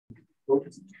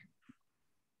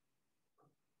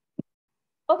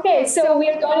Okay, so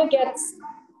we're going to get...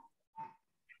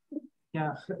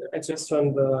 Yeah, I just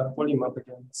turned the volume up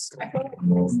again. Let's turn on.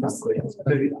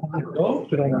 Oh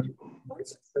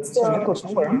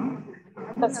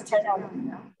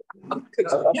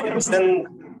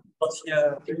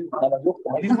yeah,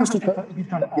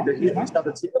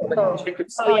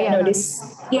 no,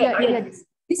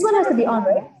 this one has to be on,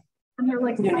 right?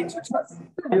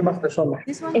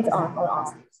 This one? It's on.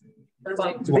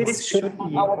 This should be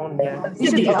on. Yeah. It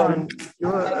should be on.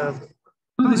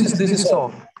 This is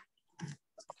off.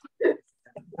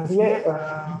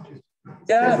 Yeah,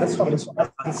 that's fine.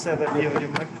 Said that your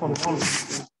microphone is on.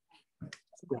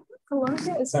 How long is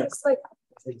it? It's like...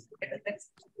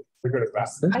 We're good at that.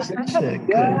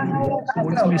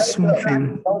 What's my Zoom thing?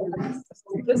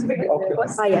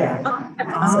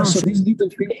 So this little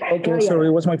thing. Okay, sorry,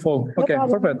 it was my fault. Okay,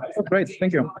 perfect. Great,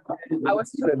 thank you.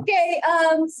 Okay,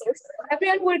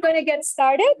 everyone, we're going to get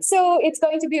started. So it's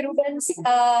going to be Ruben's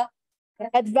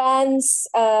advanced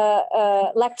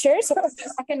lecture, so the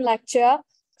second lecture.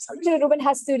 Ruben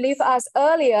has to leave us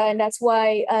earlier, and that's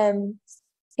why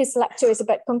his lecture is a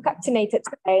bit concatenated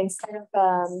today instead of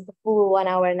the full 1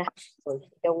 hour and a half,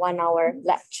 the 1 hour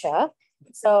lecture.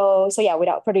 So yeah,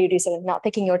 without further ado, so not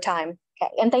taking your time.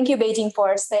 Okay, and thank you, Beijing,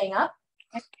 for staying up.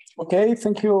 Okay,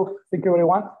 thank you,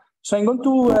 everyone. So I'm going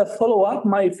to follow up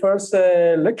my first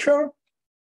lecture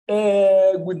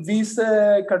with this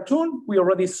cartoon. We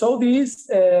already saw this.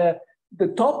 The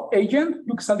top agent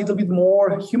looks a little bit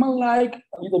more human-like,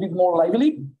 a little bit more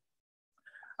lively.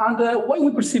 And why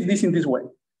we perceive this in this way?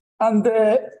 And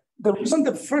the reason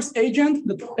the first agent,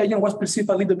 the top agent, was perceived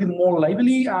a little bit more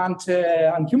lively and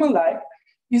human-like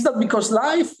is that because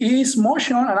life is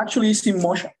motion and actually is in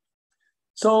motion.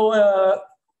 So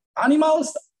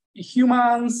animals,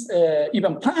 humans,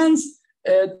 even plants,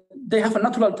 they have a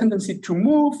natural tendency to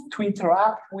move, to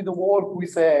interact with the world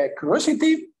with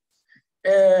curiosity.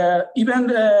 Even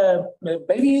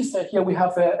babies, here we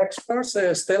have experts,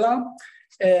 Stella,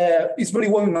 is very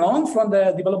well known from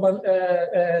the development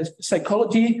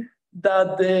psychology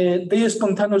that they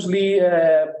spontaneously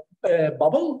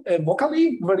bubble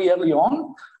vocally very early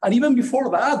on. And even before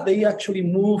that, they actually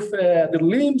move their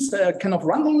limbs kind of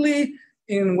randomly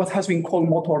in what has been called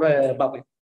motor bubbling.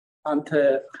 And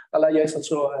Alaya is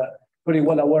also very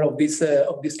well aware of this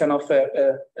kind of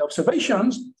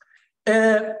observations.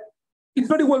 It's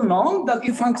very well known that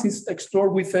infants is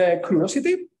explored with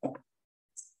curiosity.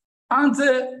 And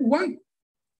one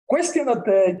question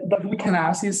that we can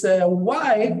ask is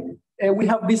why we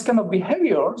have these kind of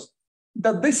behaviors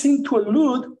that they seem to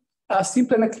elude a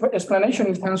simple explanation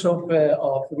in terms of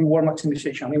reward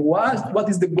maximization. I mean, what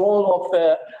is the goal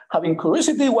of having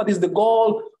curiosity? What is the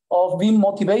goal of being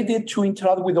motivated to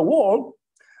interact with the world?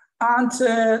 And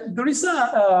there is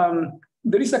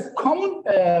a common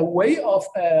way of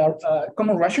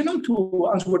common rationale to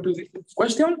answer to this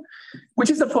question, which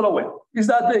is the following: is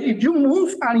that if you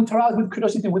move and interact with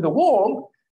curiosity with the world,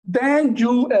 then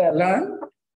you learn.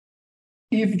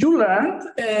 If you learn,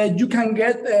 you can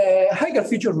get higher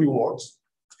future rewards.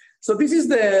 So this is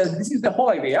the whole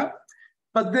idea.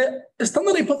 But the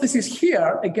standard hypothesis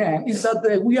here again is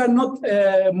that we are not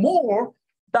more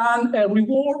than a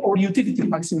reward or utility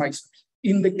maximizers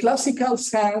in the classical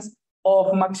sense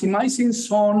of maximizing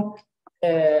some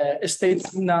state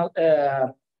signal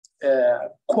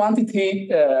quantity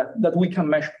that we can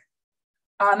measure.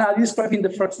 And I described in the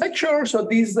first lecture, so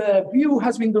this view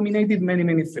has been dominated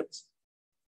many fields.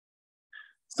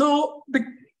 So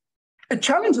a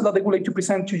challenge that I would like to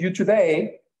present to you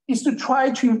today is to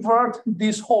try to invert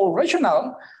this whole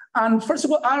rationale. And first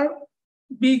of all,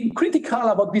 being critical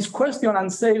about this question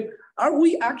and say, are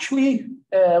we actually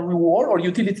reward or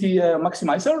utility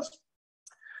maximizers?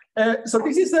 So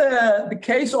this is the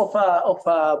case of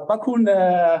a vacuum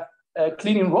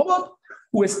cleaning robot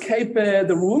who escaped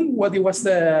the room where he was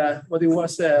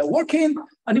working,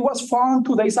 and he was found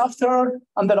 2 days after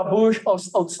under a bush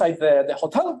outside the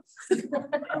hotel.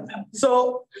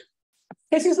 So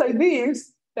cases like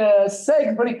this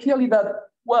say very clearly that,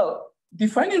 well,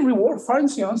 defining reward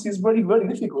functions is very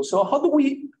difficult. So how do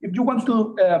we, if you want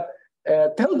to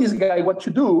tell this guy what to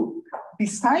do,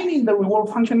 designing the reward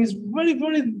function is very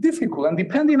difficult. And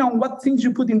depending on what things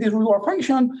you put in this reward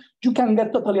function, you can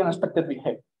get totally unexpected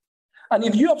behavior. And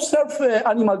if you observe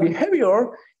animal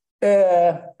behavior,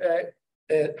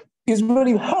 it's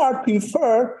very hard to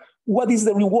infer what is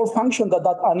the reward function that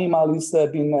animal is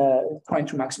trying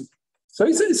to maximize. So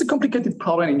it's a complicated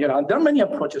problem in general. There are many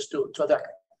approaches to attack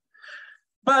it.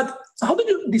 But how do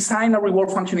you design a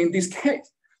reward function in this case?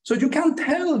 So you can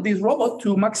tell this robot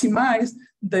to maximize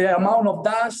the amount of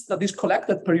dust that is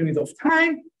collected per unit of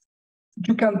time.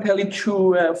 You can tell it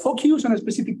to focus on a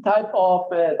specific type of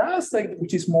dust,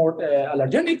 which is more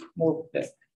allergenic, more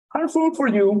harmful for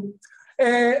you.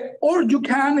 Or you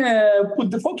can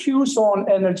put the focus on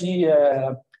energy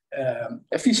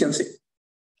efficiency.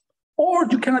 Or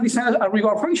you can design a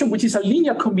reward function, which is a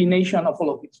linear combination of all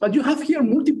of these. But you have here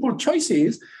multiple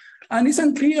choices, and it's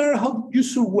unclear how you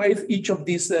should weight each of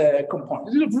these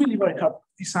components. It's really very hard to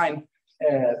design.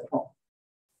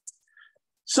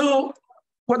 So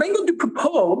what I'm going to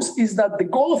propose is that the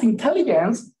goal of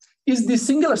intelligence is this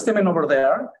single statement over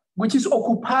there, which is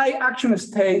occupy action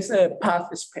states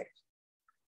path space.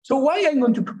 So why I'm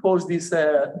going to propose this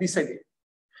idea?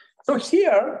 So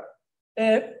here,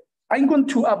 I'm going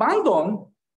to abandon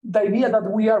the idea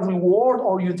that we are reward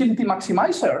or utility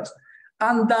maximizers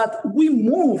and that we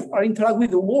move or interact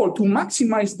with the world to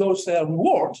maximize those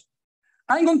rewards.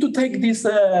 I'm going to take this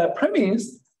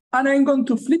premise and I'm going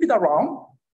to flip it around,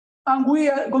 and we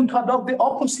are going to adopt the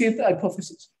opposite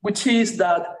hypothesis, which is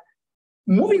that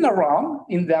moving around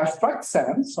in the abstract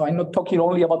sense, so I'm not talking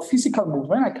only about physical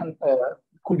movement,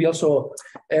 could be also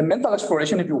a mental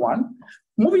exploration if you want.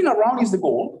 Moving around is the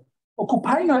goal,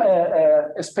 occupying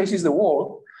a space is the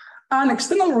goal, and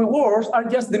external rewards are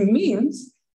just the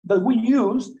means that we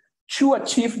use to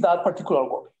achieve that particular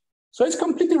goal. So it's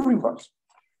completely reverse.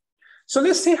 So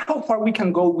let's see how far we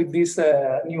can go with this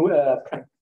new premise.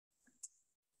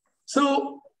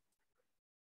 So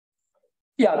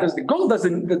yeah, there's the goal, there's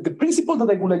the principle that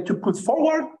I would like to put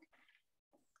forward.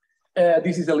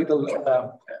 This is a little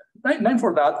name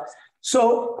for that.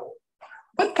 So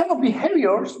what kind of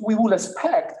behaviors we will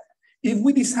expect if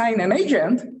we design an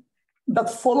agent that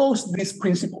follows this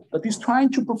principle, that is trying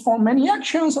to perform many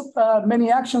actions,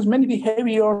 many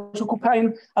behaviors,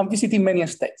 occupying and visiting many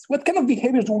states? What kind of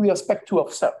behaviors do we expect to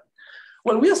observe?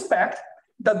 Well, we expect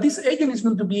that this agent is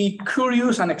going to be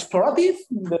curious and explorative.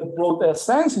 In the broad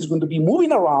sense, it's going to be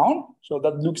moving around, so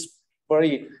that looks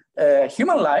very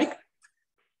human-like.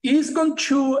 Is going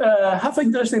to have an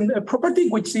interesting property,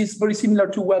 which is very similar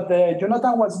to what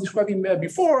Jonathan was describing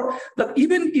before, that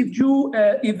even if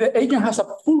the agent has a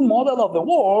full model of the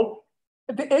world,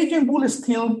 the agent will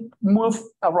still move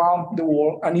around the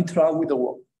world and interact with the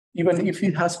world, even if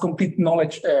it has complete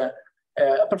knowledge,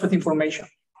 perfect information.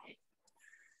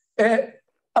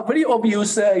 A very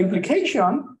obvious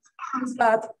implication is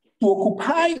that to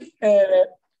occupy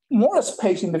more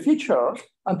space in the future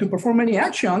and to perform many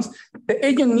actions, the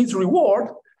agent needs reward.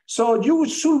 So you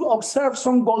should observe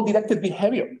some goal-directed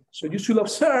behavior. So you should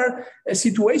observe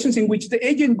situations in which the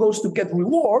agent goes to get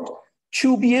reward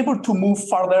to be able to move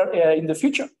further in the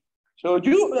future. So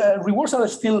rewards are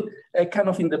still kind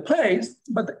of in the place,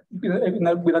 but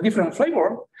with a different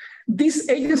flavor. These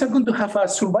agents are going to have a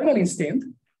survival instinct,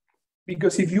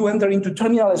 because if you enter into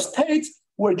terminal states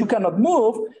where you cannot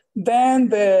move, then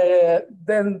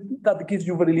that gives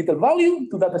you very little value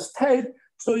to that state.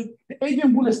 So the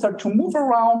agent will start to move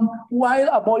around while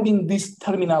avoiding this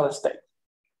terminal state,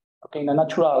 okay, in a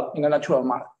natural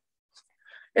manner.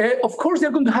 Of course,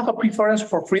 they're going to have a preference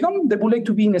for freedom. They would like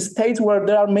to be in states where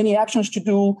there are many actions to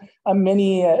do and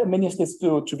many states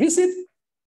to visit.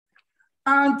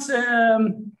 And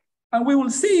we will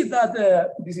see that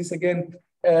this is again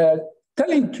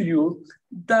telling to you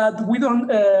that we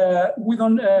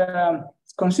don't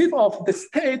conceive of the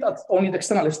state as only the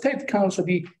external state, can also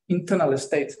be internal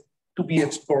state to be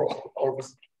explored or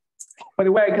visited. By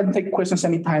the way, I can take questions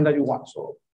anytime that you want,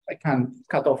 so I can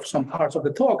cut off some parts of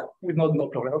the talk with no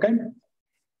problem, okay?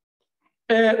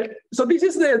 So this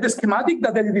is the schematic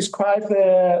that I described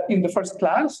in the first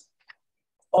class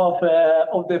of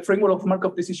the framework of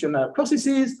Markov decision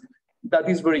processes. That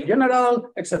is very general,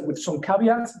 except with some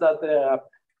caveats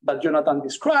that Jonathan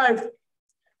described.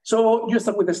 So you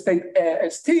start with the state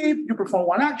ST, you perform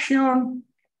one action,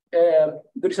 there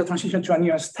is a transition to a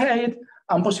new state,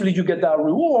 and possibly you get a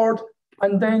reward,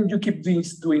 and then you keep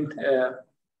this doing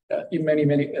in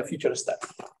many future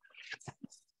steps.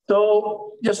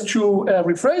 So just to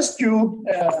refresh you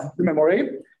the memory,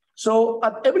 so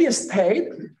at every state,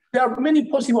 there are many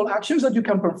possible actions that you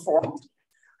can perform.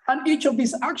 And each of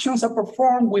these actions are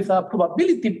performed with a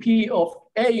probability P of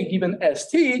A given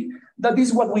ST. That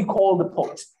is what we call the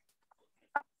policy.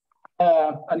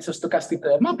 And it's a stochastic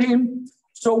mapping.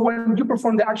 So when you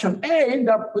perform the action A,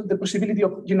 there are the possibility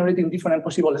of generating different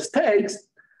possible states.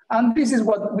 And this is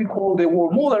what we call the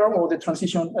world model or the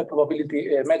transition probability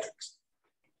matrix.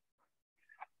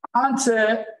 And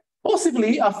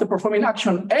possibly after performing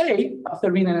action A,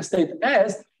 after being in a state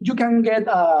S, you can get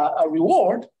a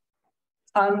reward.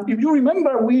 And if you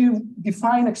remember, we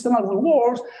define external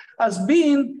rewards as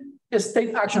being a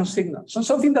state action signal, so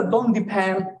something that don't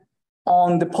depend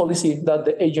on the policy that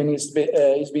the agent is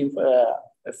being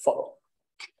followed.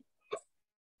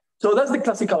 So that's the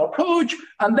classical approach,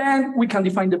 and then we can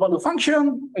define the value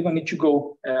function. I don't need to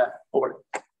go over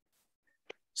it.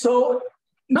 So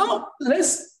now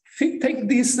let's take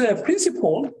this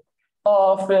principle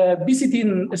of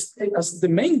visiting as the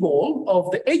main goal of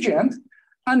the agent.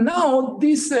 And now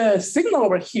this signal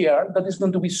over here that is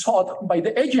going to be sought by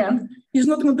the agent is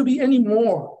not going to be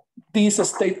anymore this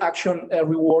state action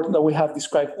reward that we have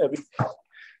described before.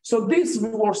 So this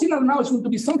reward signal now is going to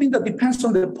be something that depends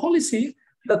on the policy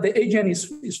that the agent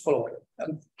is following,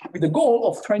 and with the goal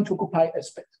of trying to occupy a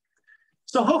space.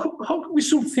 So how we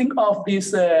should think of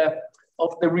this,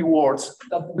 of the rewards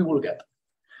that we will get?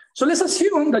 So let's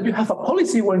assume that you have a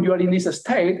policy when you are in this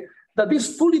state that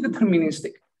is fully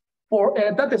deterministic. For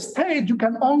that state, you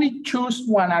can only choose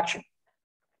one action.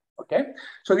 Okay,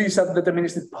 so this is a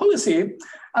deterministic policy,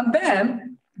 and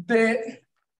then the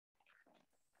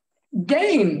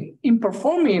gain in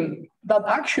performing that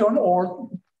action, or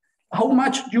how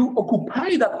much you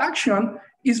occupy that action,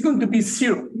 is going to be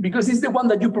zero, because it's the one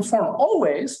that you perform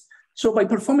always. So by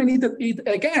performing it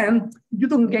again, you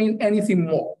don't gain anything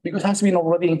more because it has been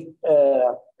already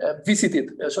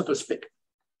visited, so to speak.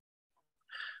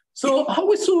 So how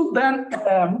we should then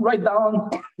write down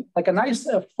like a nice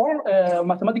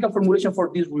mathematical formulation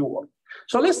for this reward.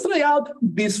 So let's try out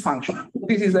this function.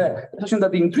 This is a function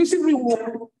that the intrinsic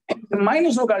reward is the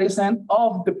minus logarithm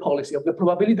of the policy, of the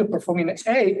probability of performing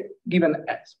A given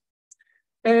S.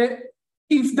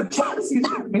 If the policy is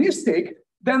deterministic,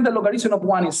 then the logarithm of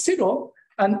 1 is 0,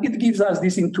 and it gives us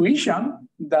this intuition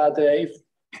that if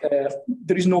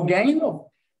there is no gain of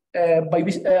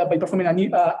by performing a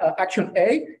new action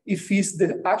A, if it's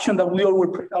the action that we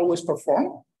always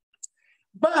perform.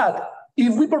 But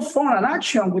if we perform an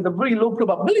action with a very low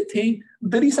probability,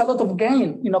 there is a lot of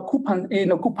gain in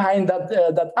occupying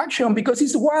that action, because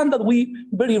it's one that we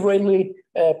very rarely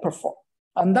perform.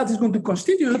 And that is going to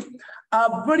constitute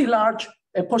a very large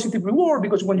positive reward,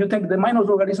 because when you take the minus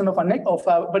logarithm of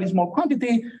a very small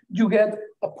quantity, you get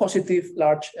a positive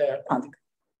large quantity.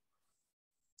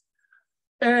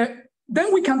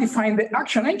 Then we can define the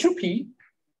action entropy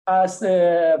as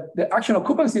the action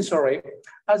occupancy, sorry,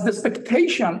 as the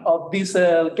expectation of these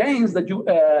gains that you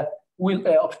will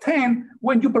obtain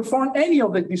when you perform any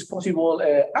of these possible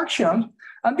actions.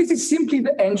 And this is simply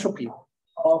the entropy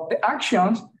of the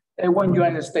actions when you are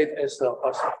in a state as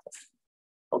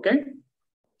okay?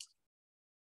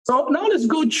 So now let's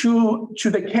go to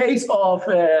the case of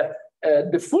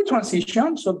the full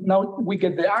transition. So now we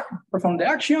get perform the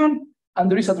action, and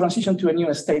there is a transition to a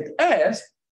new state S.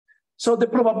 So the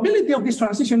probability of this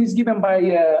transition is given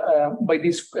by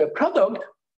this product,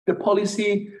 the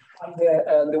policy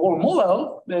and the world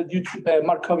model due to the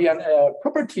Markovian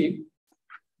property.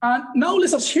 And now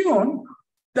let's assume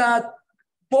that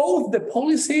both the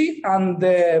policy and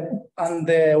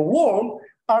the world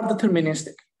are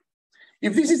deterministic.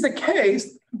 If this is the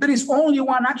case, there is only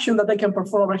one action that I can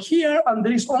perform over here, and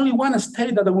there is only one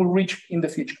state that I will reach in the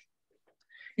future.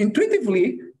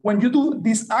 Intuitively, when you do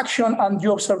this action and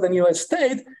you observe the new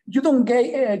state, you don't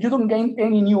gain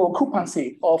any new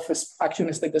occupancy of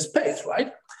action state space,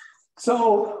 right?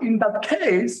 So in that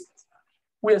case,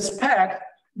 we expect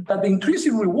that the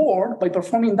intrinsic reward by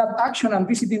performing that action and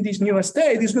visiting this new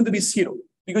state is going to be 0,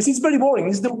 because it's very boring.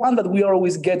 It's the one that we are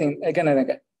always getting again and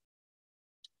again.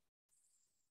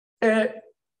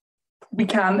 We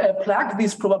can plug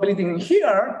this probability in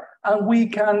here, and we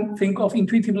can think of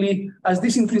intuitively as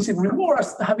this intrinsic reward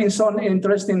as having some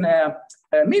interesting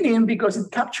meaning, because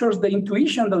it captures the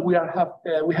intuition that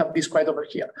we have described over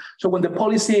here. So when the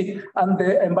policy and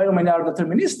the environment are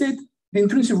deterministic, the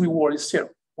intrinsic reward is 0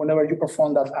 whenever you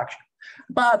perform that action.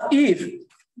 But if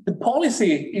the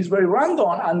policy is very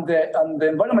random and the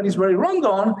environment is very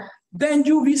random, then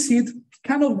you visit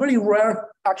kind of very rare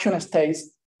action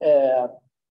states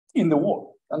in the world.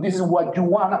 And this is what you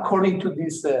want according to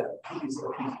this. So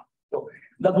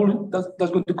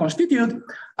that's going to constitute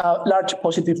a large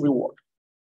positive reward.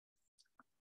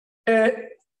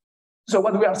 So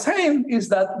what we are saying is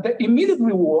that the immediate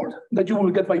reward that you will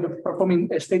get by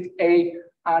performing a state A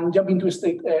and jumping to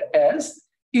state S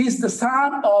is the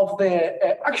sum of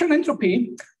the action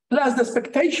entropy plus the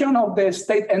expectation of the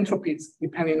state entropies,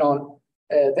 depending on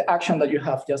the action that you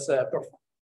have just performed.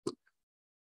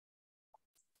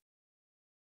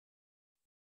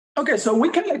 Okay, so we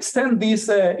can extend this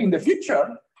in the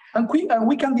future, and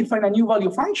we can define a new value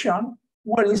function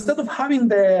where instead of having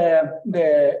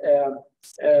the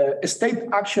state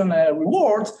action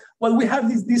rewards, well, we have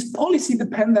these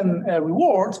policy-dependent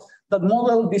rewards that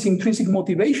model this intrinsic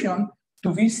motivation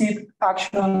to visit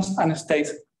actions and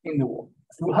states in the world.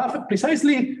 We have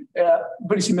precisely a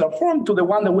very similar form to the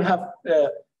one that we have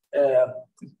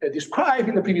described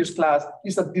in the previous class,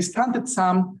 is a discounted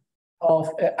sum of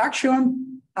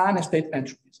action and state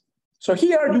entropy. So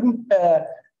here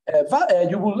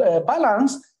you will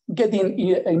balance getting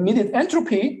immediate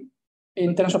entropy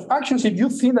in terms of actions if you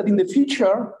think that in the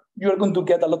future you're going to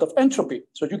get a lot of entropy.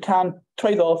 So you can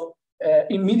trade off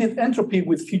immediate entropy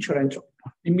with future entropy,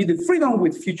 immediate freedom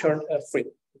with future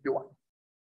freedom, if you want.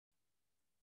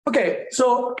 Okay,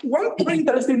 so one very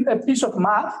interesting piece of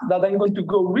math that I'm going to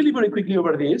go really very quickly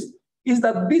over this is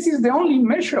that this is the only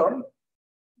measure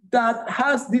that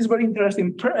has this very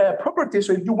interesting property.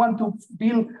 So if you want to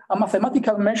build a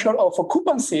mathematical measure of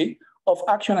occupancy of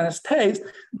action and states,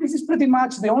 this is pretty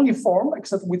much the only form,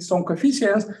 except with some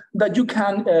coefficients, that you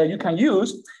can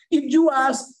use if you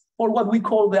ask for what we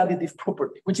call the additive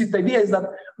property, which is the idea is that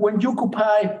when you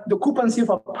occupy the occupancy of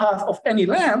a path of any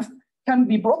length can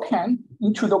be broken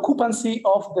into the occupancy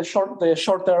of the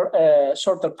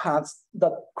shorter paths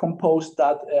that compose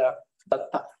that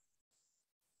path.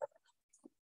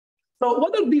 So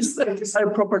what are these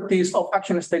desired properties of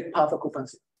action state path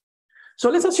occupancy?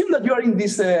 So let's assume that you are in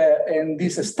this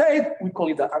state. We call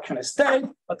it the action state,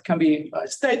 but can be a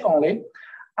state only.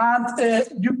 And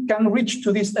you can reach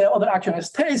to these other action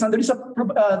states, and there is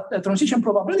a transition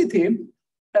probability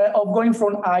of going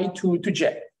from I to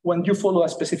J when you follow a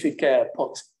specific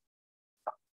policy.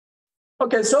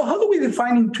 Okay, so how do we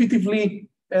define intuitively?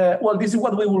 Well, this is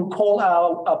what we will call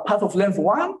a path of length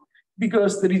 1,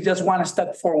 because there is just one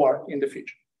step forward in the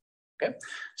future. Okay,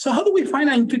 so how do we find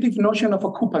an intuitive notion of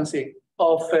occupancy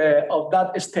of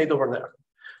that state over there?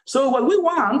 So what we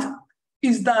want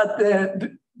is that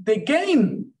the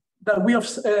gain that we have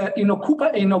in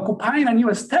occupying a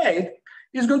new state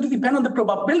is going to depend on the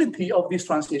probability of this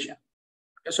transition.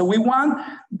 Okay, so we want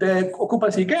the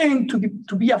occupancy gain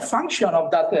to be a function of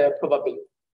that probability.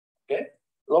 Okay,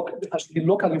 it has to be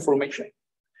local information.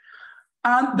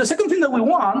 And the second thing that we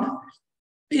want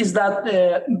is that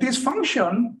this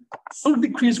function should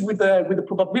decrease with the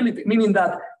probability, meaning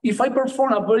that if I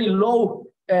perform a very low,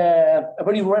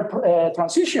 rare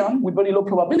transition with very low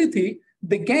probability,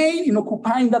 the gain in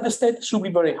occupying that state should be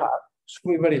very high, should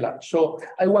be very large. So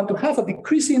I want to have a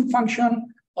decreasing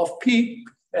function of P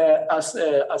as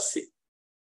C.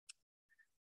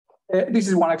 This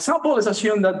is one example. Let's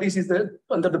assume that this is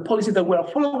under the policy that we are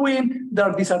following.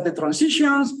 These are the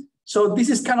transitions. So this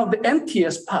is kind of the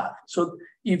emptiest path. So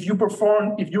if you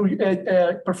perform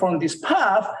this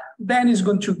path, then it's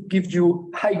going to give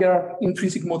you higher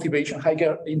intrinsic motivation,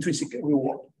 higher intrinsic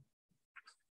reward.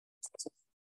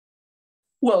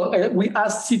 Well, we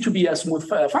ask C to be a smooth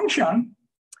function,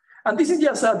 and this is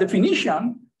just a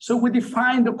definition. So we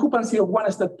define the occupancy of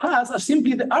one step path as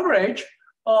simply the average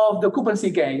of the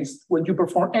occupancy gains when you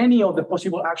perform any of the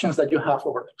possible actions that you have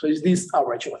over there. So it's this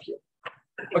average over here.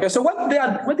 Okay, so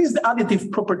what is the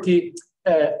additive property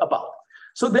about?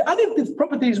 So the additive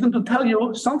property is going to tell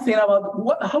you something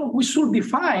about how we should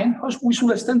define, how we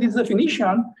should extend this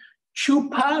definition to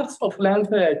paths of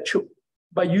length 2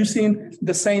 by using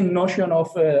the same notion of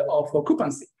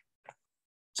occupancy.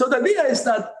 So the idea is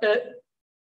that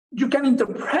you can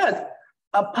interpret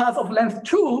a path of length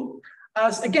 2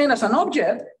 as, again, as an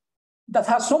object that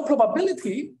has some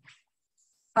probability,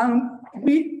 and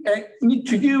we need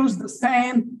to use the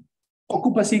same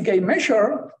occupancy gain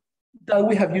measure that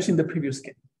we have used in the previous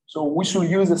case. So we should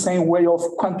use the same way of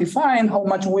quantifying how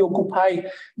much we occupy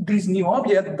this new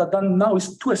object that then now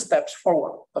is 2 steps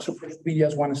forward, as opposed to be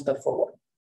just 1 step forward.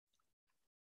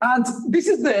 And this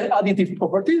is the additive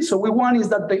property. So we want is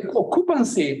that the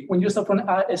occupancy, when you start from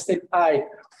state I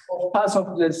of paths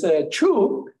of this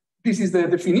 2, this is the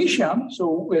definition.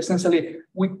 So essentially,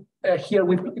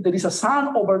 there is a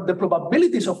sum over the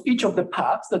probabilities of each of the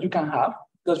paths that you can have.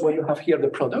 That's why you have here the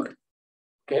product,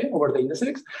 okay, over the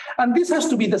indices. And this has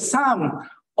to be the sum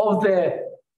of the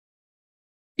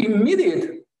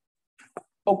immediate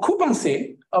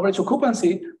occupancy, average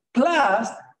occupancy, plus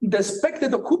the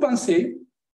expected occupancy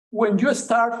when you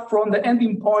start from the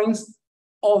ending points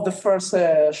of the first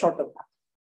shorter path.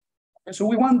 Okay, so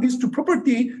we want this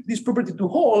property to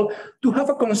hold, to have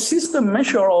a consistent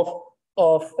measure of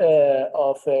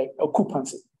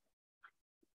occupancy.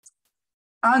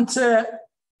 And the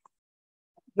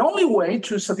only way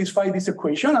to satisfy this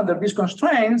equation under these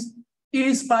constraints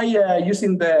is by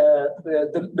using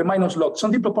the minus log,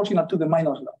 something proportional to the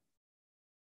minus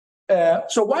log.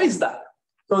 So why is that?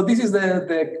 So this is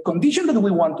the condition that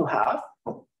we want to have.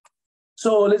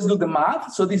 So let's do the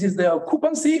math. So this is the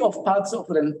occupancy of paths of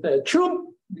length 2.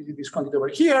 This is discounted over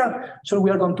here. So we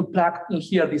are going to plug in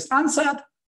here this ansatz.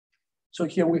 So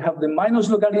here we have the minus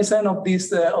logarithm of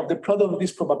this of the product of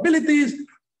these probabilities.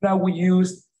 Now we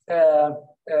use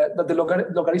that the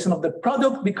logarithm of the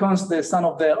product becomes the sum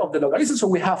of the logarithm. So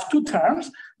we have two terms.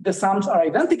 The sums are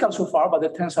identical so far, but the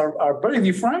terms are very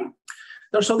different.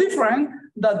 They're so different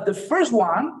that the first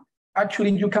one,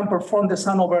 actually, you can perform the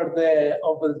sum over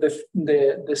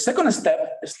the second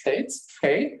step states.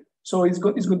 Okay, so it's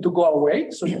going to go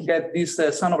away. So you get this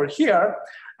sum over here,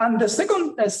 and the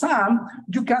second sum,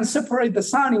 you can separate the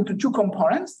sum into two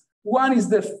components. One is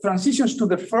the transitions to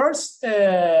the first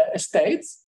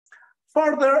states.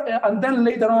 Further, and then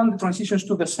later on, the transitions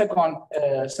to the second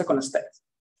state.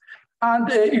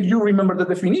 And if you remember the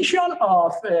definition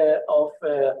of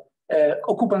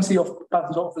occupancy of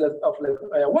paths of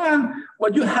 1,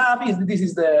 what you have is this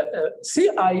is the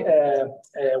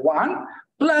CI1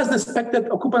 plus the expected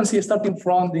occupancy starting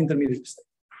from the intermediate state.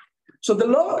 So the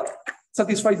log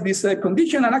satisfies this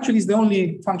condition, and actually is the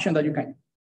only function that you can.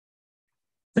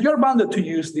 So you're bounded to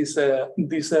use this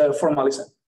formalism.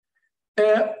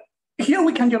 Here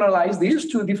we can generalize this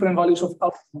to different values of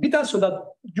alpha and beta so that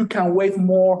you can weigh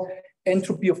more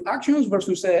entropy of actions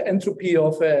versus entropy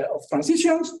of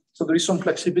transitions. So there is some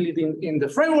flexibility in the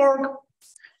framework.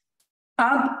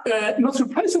 And not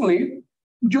surprisingly,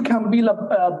 you can build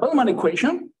a Bellman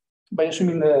equation by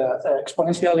assuming the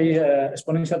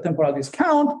exponential temporal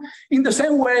discount in the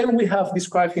same way we have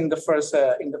described in the first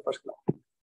class,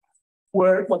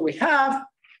 where what we have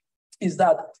is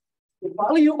that the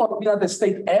value of the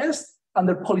state S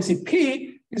under policy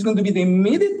P is going to be the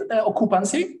immediate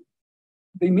occupancy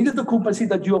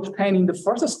that you obtain in the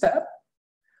first step,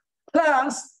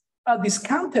 plus a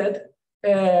discounted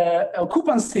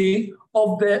occupancy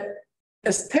of the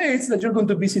states that you're going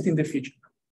to visit in the future.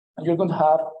 And you're going to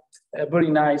have a very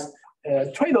nice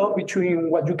trade-off between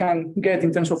what you can get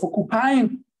in terms of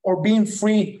occupying or being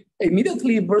free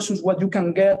immediately versus what you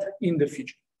can get in the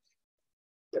future.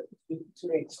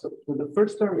 So the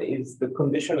first term is the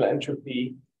conditional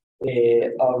entropy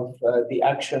of the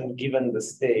action given the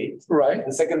state. Right.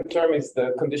 The second term is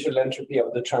the conditional entropy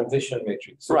of the transition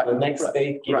matrix. So the next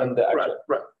state given the action.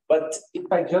 But if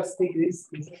I just take this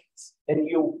and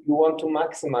you want to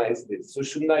maximize this, so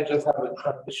shouldn't I just have a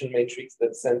transition matrix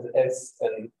that sends S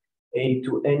and A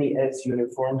to any S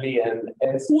uniformly and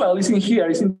S? Well, it's in here.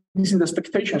 It's in the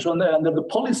expectations under the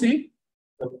policy.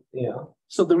 Yeah.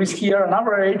 So there is here an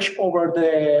average over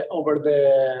the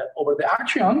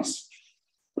actions.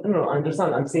 No, I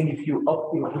understand. I'm saying if you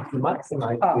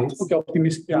maximize this,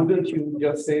 wouldn't you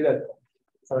just say that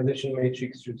transition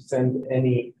matrix should send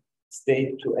any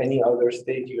state to any other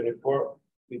state uniform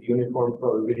with uniform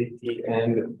probability,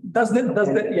 and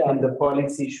the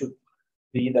policy should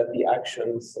be that the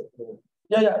actions.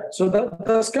 So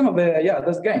that's kind of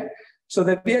that's game. So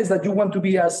the idea is that you want to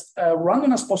be as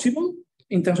random as possible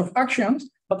in terms of actions,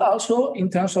 but also in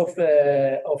terms of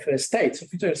states, of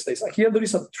future states. Here there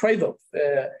is a trade-off.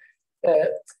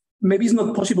 Maybe it's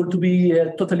not possible to be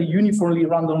totally uniformly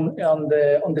random on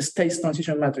the states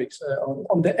transition matrix,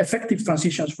 on the effective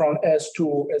transitions from S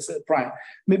to S prime.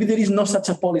 Maybe there is no such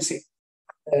a policy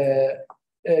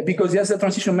because the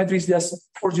transition matrix just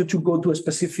forces you to go to a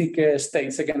specific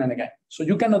states again and again. So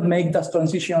you cannot make that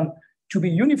transition to be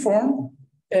uniform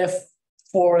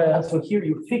so here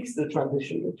you fix the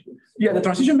transition matrix. Yeah, the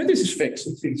transition matrix is fixed.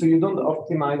 So you don't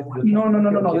optimize the... No.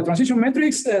 The transition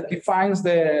matrix defines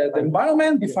the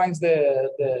environment, defines the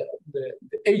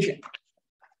agent.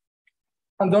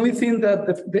 And the only thing that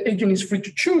the agent is free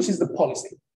to choose is the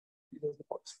policy.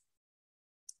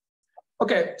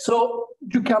 Okay, so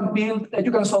you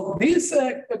can solve this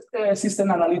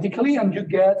system analytically, and you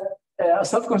get a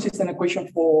self-consistent equation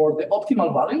for the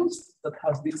optimal values that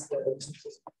has this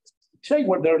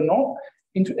where there are no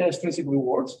extrinsic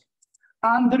rewards.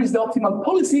 And there is the optimal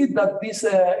policy that this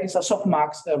is a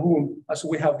softmax room, as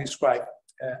we have described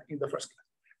in the first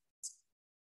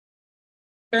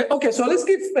class. Okay, so let's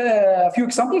give a few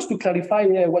examples to clarify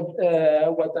what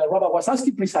Robert was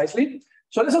asking precisely.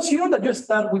 So let's assume that you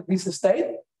start with this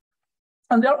state,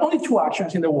 and there are only two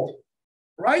actions in the world,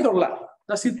 right or left.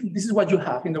 That's it. This is what you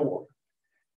have in the world.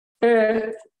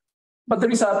 But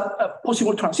there is a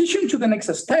possible transition to the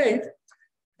next state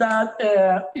that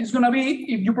is going to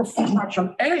be if you perform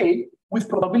action A with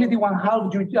probability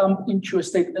 1/2, you jump into a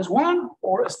state S1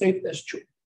 or a state S2.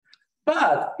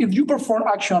 But if you perform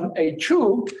action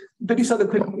A2, there is a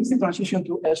deterministic transition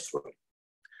to S3.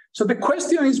 So the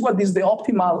question is, what is the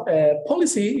optimal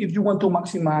policy if you want to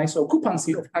maximize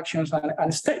occupancy of actions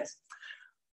and states?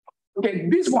 Okay,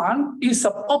 this one is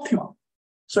suboptimal.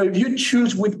 So if you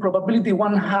choose with probability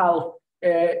 1/2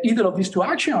 either of these two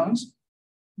actions,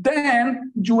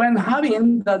 then you end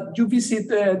having that you visit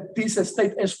this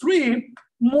state S3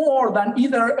 more than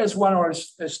either S1 or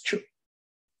S2.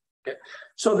 Okay.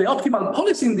 So the optimal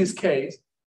policy in this case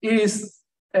is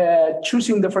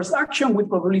choosing the first action with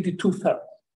probability 2/3.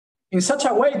 In such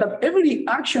a way that every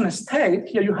action state,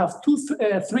 here you have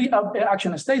three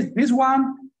action states, this one,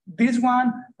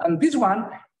 and this one,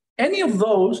 any of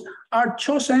those are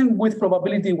chosen with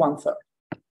probability 1/3.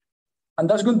 And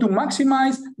that's going to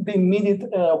maximize the immediate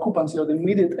occupancy or the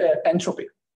immediate entropy.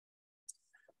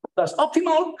 That's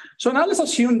optimal. So now let's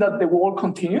assume that the world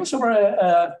continues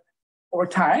over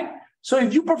time. So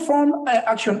if you perform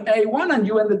action A1 and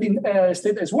you end up in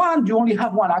state S1, you only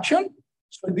have one action.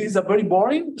 So this is a very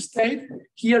boring state.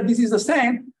 Here, this is the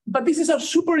same, but this is a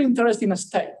super interesting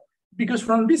state because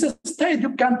from this state,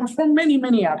 you can perform many,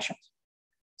 many actions.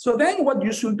 So then what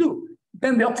you should do,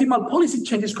 then the optimal policy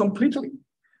changes completely.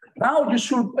 Now you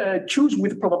should choose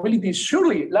with probability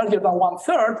surely larger than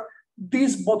 1/3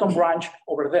 this bottom branch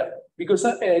over there, because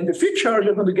in the future,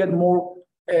 you're going to get more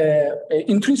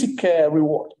intrinsic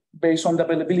reward based on the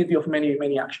availability of many,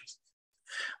 many actions.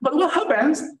 But what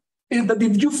happens is that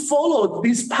if you follow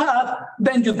this path,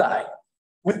 then you die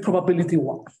with probability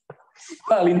 1.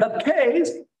 Well, in that case,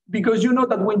 because you know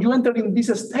that when you enter in this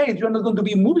state, you're not going to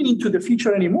be moving into the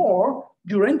future anymore,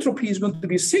 your entropy is going to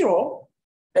be 0,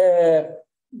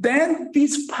 then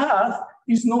this path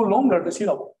is no longer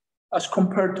desirable as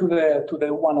compared to the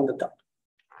one on the top.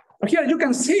 Here you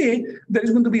can see there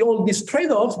is going to be all these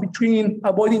trade-offs between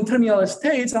avoiding terminal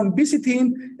states and visiting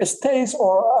states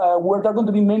or where there are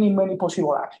going to be many, many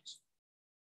possible actions.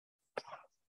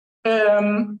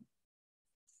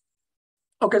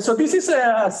 Okay, so this is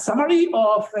a summary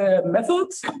of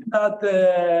methods that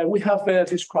we have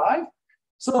described.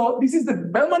 So this is the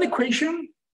Bellman equation.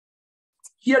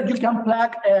 Here you can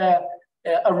plug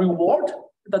a reward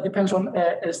that depends on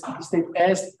state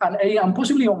S and A and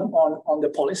possibly on the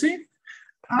policy.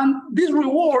 And this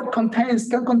reward can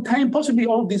contain possibly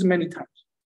all these many terms.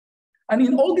 And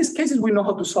in all these cases, we know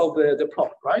how to solve the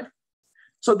problem, right?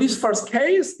 So this first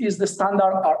case is the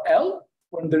standard RL,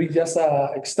 when there is just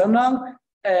an external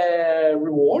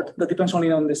reward that depends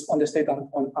only on the state and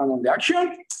on the action.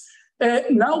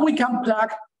 Now we can plug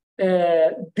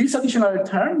this additional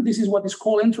term. This is what is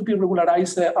called entropy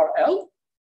regularized RL.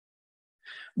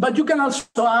 But you can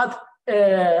also add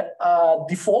a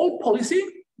default policy.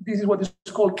 This is what is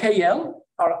called KL,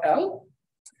 RL.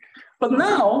 But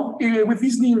now, with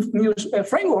this new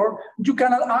framework, you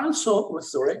can also,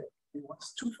 sorry, it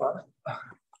was too fast.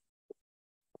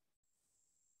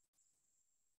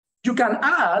 You can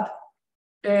add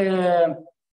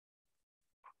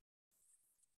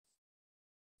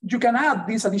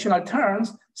these additional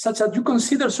terms such that you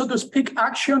consider, so to speak,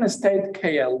 action state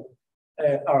KL,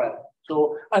 RL.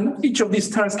 So, and each of these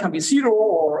terms can be 0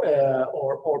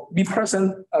 or be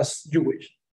present as you wish.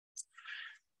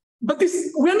 But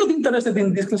we are not interested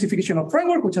in this classification of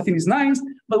framework, which I think is nice,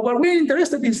 but what we're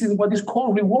interested in is what is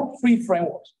called reward-free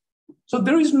frameworks. So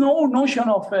there is no notion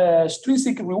of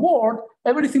extrinsic reward.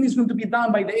 Everything is going to be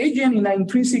done by the agent in an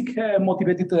intrinsic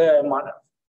motivated manner.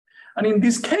 And in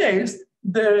this case,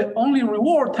 the only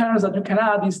reward terms that you can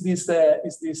add is this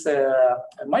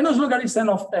minus logarithm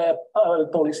of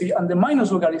policy and the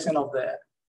minus logarithm of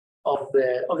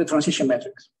the transition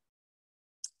metrics.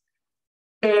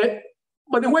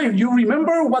 By the way, you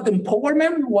remember what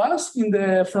empowerment was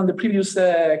from the previous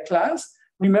class?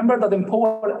 Remember that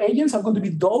empowered agents are going to be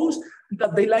those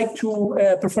that they like to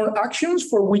perform actions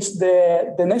for which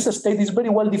the next state is very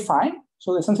well defined.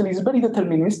 So essentially, it's very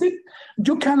deterministic.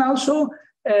 You can also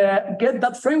get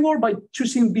that framework by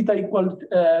choosing beta equal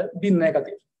b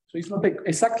negative. So it's not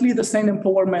exactly the same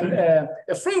empowerment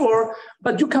framework,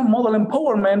 but you can model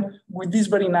empowerment with this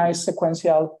very nice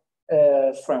sequential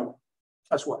framework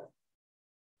as well.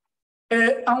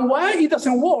 And why it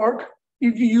doesn't work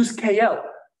if you use KL?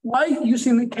 Why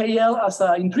using KL as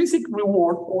an intrinsic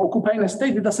reward or occupying a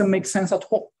state, it doesn't make sense at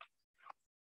all.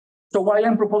 So why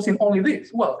I'm proposing only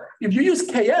this? Well, if you use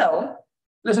KL,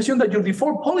 let's assume that your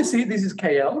default policy, this is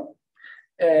KL,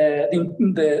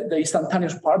 the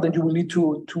instantaneous part that you will need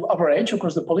to average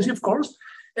across the policy, of course.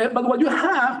 But what you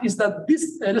have is that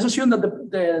this, let's assume that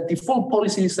the default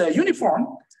policy is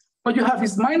uniform. What you have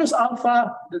is minus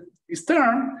alpha, this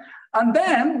term, and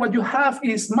then what you have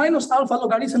is minus alpha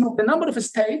logarithm of the number of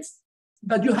states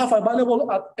that you have available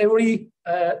at every,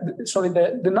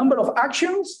 the number of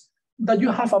actions that you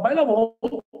have available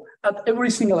at every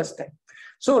single state.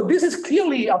 So this is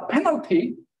clearly a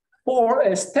penalty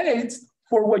for states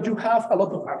for what you have a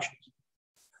lot of actions.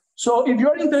 So if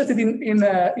you're interested in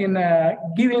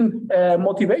giving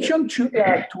motivation to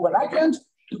an agent,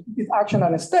 to this action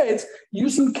and states,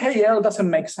 using KL doesn't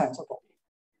make sense at all.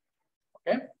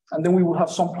 Okay, and then we will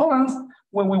have some problems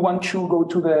when we want to go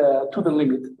to the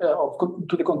limit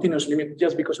to the continuous limit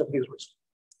just because of this reason.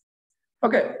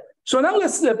 Okay, so now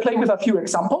let's play with a few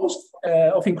examples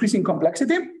of increasing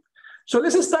complexity. So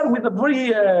let's start with a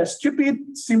very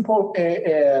stupid, simple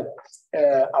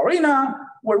arena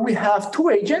where we have two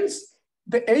agents.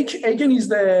 The H agent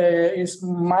is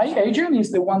my agent,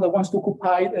 is the one that wants to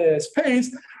occupy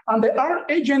space, and the R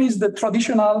agent is the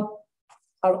traditional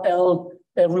RL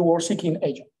reward-seeking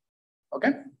agent.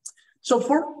 Okay, so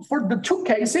for the two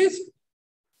cases,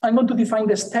 I'm going to define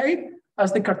the state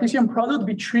as the Cartesian product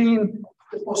between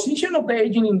the position of the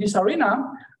agent in this arena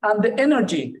and the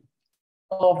energy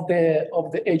of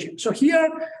the agent. So here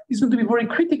it's going to be very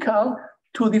critical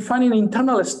to define an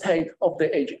internal state of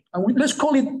the agent. And let's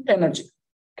call it energy.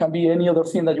 It can be any other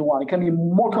thing that you want. It can be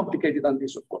more complicated than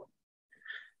this, of course.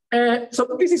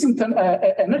 So this is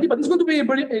energy, but it's going to play a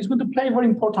very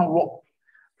important role.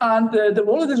 And the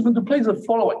role that it's going to play is the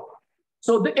following.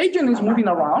 So the agent is moving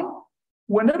around.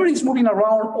 Whenever it's moving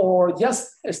around or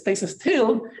just stays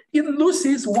still, it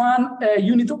loses one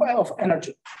unit of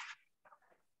energy.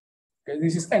 Okay,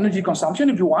 this is energy consumption,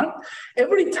 if you want.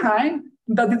 Every time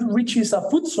that it reaches a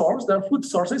food source, there are food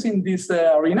sources in this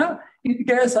arena, it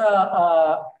gets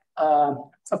a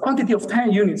quantity of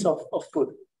 10 units of food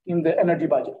in the energy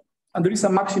budget. And there is a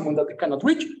maximum that it cannot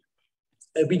reach,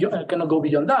 cannot go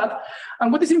beyond that.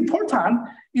 And what is important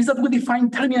is that we define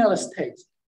terminal states,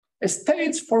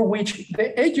 states for which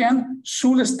the agent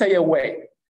should stay away.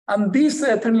 And these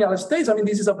terminal states, I mean,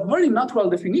 this is a very natural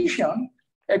definition.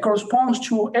 It corresponds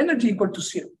to energy equal to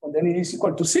 0. When then it is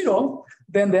equal to 0,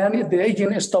 then the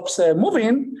agent stops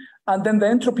moving, and then the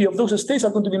entropy of those states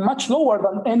are going to be much lower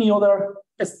than any other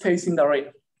states in the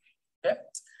array. Okay?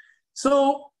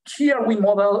 So here we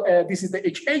model, this is the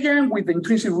H agent with the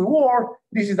intrinsic reward.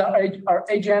 This is our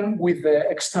agent with the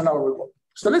external reward.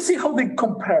 So let's see how they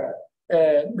compare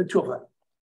the two of them.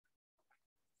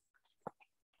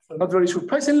 So not very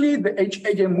surprisingly, the H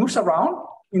agent moves around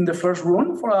in the first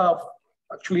run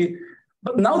actually,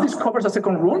 but now this covers a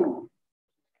second run.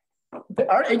 The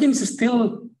R agent is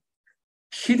still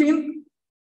hitting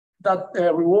that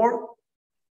reward.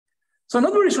 So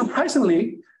not very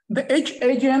surprisingly, the H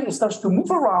agent starts to move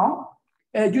around.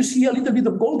 You see a little bit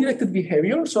of goal-directed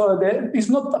behavior. So it's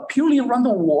not a purely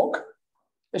random walk,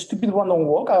 a stupid random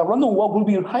walk. A random walk will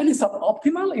be highly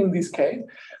suboptimal in this case.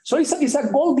 So it's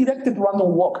a goal-directed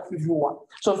random walk, if you want.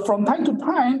 So from time to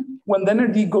time, when the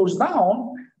energy goes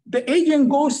down, the agent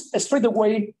goes straight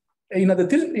away in a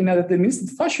deterministic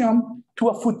fashion to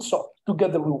a food source to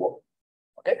get the reward.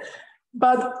 Okay,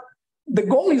 but the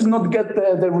goal is not get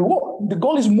the reward. The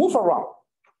goal is move around,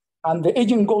 and the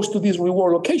agent goes to this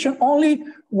reward location only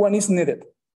when it's needed,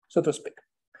 so to speak.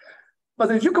 But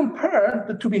if you compare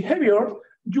the two behavior,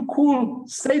 you could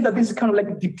say that this is kind of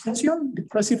like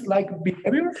depressive-like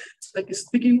behavior. It's like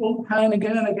sticking all the time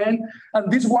again and again.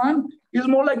 And this one is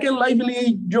more like a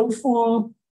lively,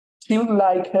 joyful,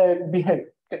 chill-like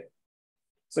behavior. Okay.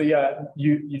 So yeah,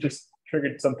 you just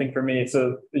triggered something for me.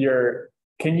 So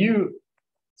can you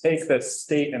take the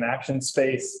state and action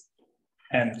space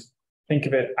and think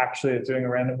of it actually as doing a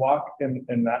random walk in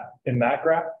that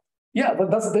graph? Yeah,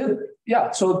 but that's it. Yeah,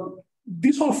 so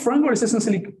this whole framework is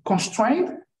essentially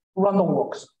constrained random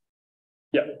walks.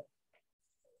 Yeah.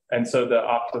 And so the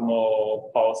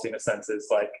optimal policy in a sense is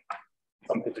like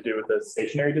something to do with the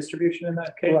stationary distribution in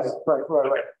that case? Right.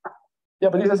 Okay. Yeah,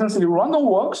 but it's essentially random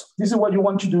walks. This is what you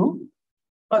want to do,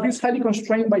 but it's highly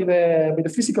constrained by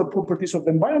the physical properties of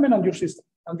the environment and your system.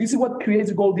 And this is what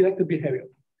creates goal-directed behavior.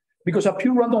 Because a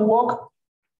pure random walk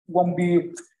won't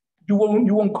be, you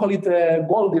won't call it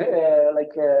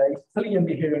intelligent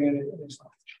behavior in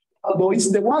itself. Although it's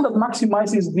the one that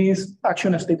maximizes this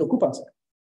action state occupancy.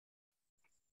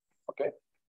 Okay.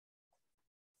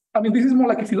 I mean, this is more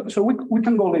like a so we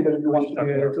can go later if you want to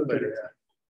later.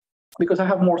 Because I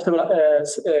have more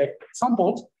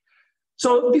samples.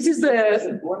 So this is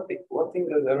the one thing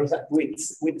that there is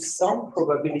with some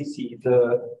probability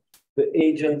the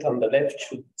agent on the left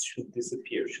should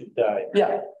disappear, should die.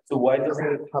 Yeah. So why doesn't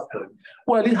it happen?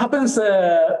 Well, it happens.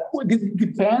 It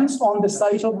depends on the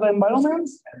size of the environment,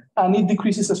 and it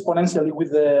decreases exponentially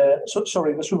with the.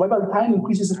 The survival time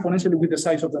increases exponentially with the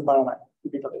size of the environment,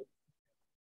 typically.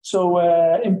 So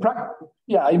in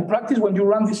practice, when you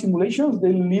run these simulations,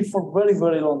 they live for very,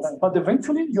 very long time. But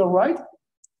eventually, you're right,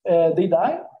 they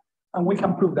die, and we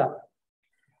can prove that.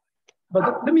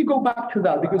 But let me go back to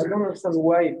that because I don't understand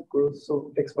why it grows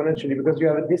so exponentially, because you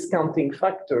have a discounting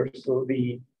factor. So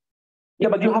yeah,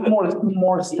 but you have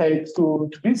more states to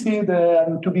visit,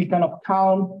 to be kind of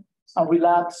calm and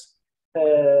relaxed.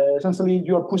 Essentially,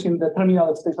 you are pushing the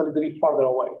terminal states a little bit farther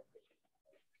away.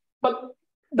 But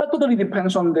that totally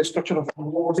depends on the structure of the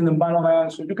rewards in the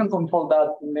environment. So you can control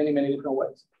that in many, many different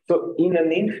ways. So in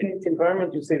an infinite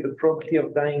environment, you say the probability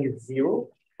of dying is 0?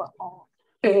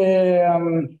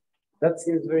 That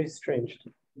seems very strange,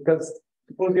 because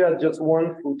suppose you have just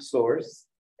one food source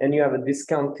and you have a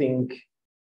discounting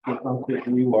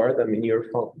reward, I mean your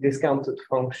discounted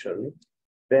function,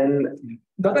 then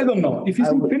that I don't know. If it's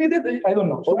infinite, I don't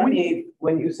know. So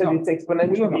when you said it's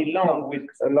exponentially long with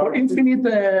a lot for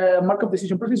infinite Markov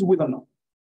decision process, we don't know.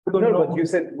 But you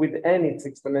said with n it's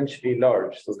exponentially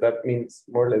large, so that means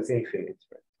more or less infinite,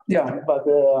 right? Yeah, but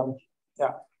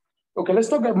yeah. Okay, let's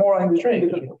talk more on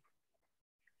the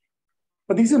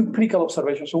but this is an empirical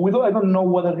observation, so I don't know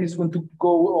whether this is going to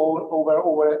go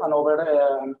over and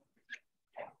over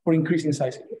for increasing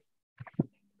size.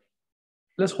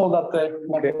 Let's hold that there.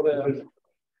 Okay.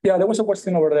 Yeah, there was a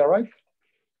question over there, right?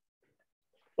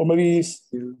 Or maybe it's...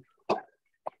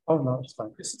 Oh, no, it's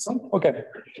fine. Okay.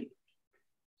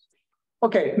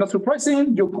 Okay, not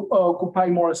surprising, you occupy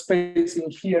more space in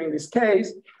here in this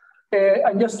case.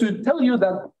 And just to tell you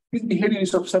that this behavior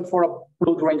is observed for a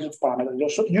broad range of parameters.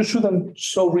 You shouldn't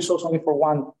show results only for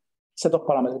one set of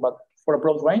parameters, but for a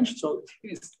broad range. So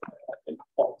it's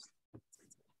false.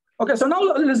 Okay, so now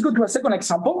let's go to a second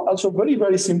example, also very,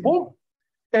 very simple.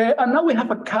 And now we have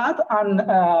a cat and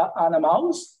a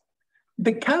mouse.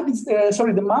 The cat is,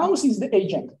 the mouse is the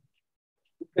agent.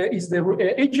 Is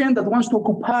the agent that wants to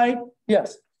occupy,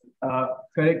 yes.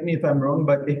 Correct me if I'm wrong,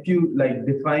 but if you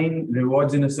define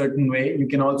rewards in a certain way, you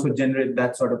can also generate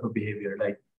that sort of a behavior,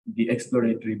 like the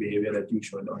exploratory behavior that you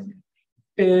showed on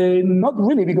you. Not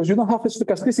really, because you don't have a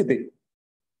stochasticity.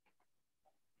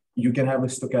 You can have a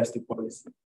stochastic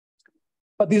policy.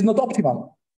 But it's not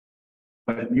optimal.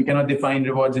 But you cannot define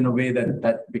rewards in a way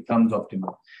that becomes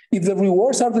optimal. If the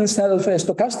rewards are themselves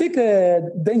stochastic,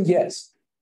 then yes.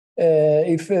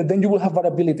 Then you will have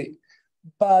variability.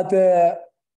 But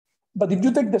if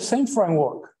you take the same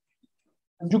framework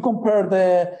and you compare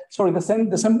the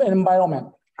same environment,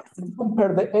 you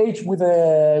compare the age with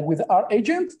our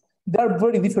agent, they are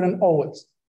very different always.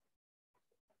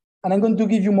 And I'm going to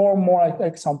give you more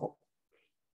example.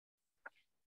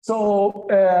 So,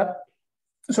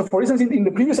 for instance, in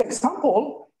the previous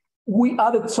example, we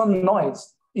added some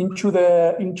noise into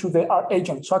the R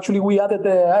agent. So actually, we added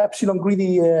the epsilon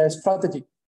greedy strategy.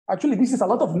 Actually, this is a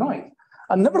lot of noise,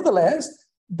 and nevertheless,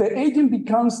 the agent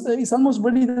is almost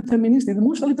very deterministic. It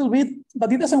moves a little bit,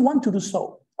 but it doesn't want to do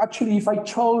so. Actually, if I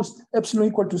chose epsilon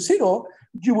equal to 0,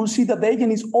 you will see that the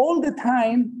agent is all the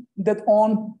time that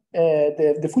on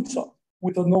the foot source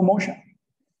with no motion.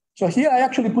 So here I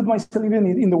actually put myself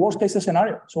in the worst case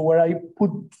scenario. So where I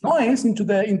put noise into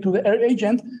the R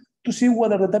agent to see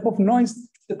whether the type of noise,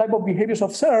 the type of behaviors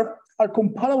observed are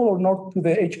comparable or not to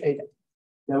the H agent.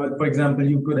 Yeah, but for example,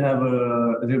 you could have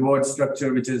a reward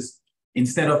structure which is,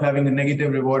 instead of having a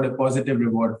negative reward, a positive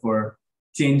reward for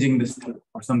changing the state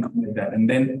or something like that. And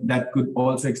then that could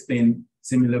also explain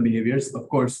similar behaviors. Of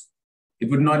course, it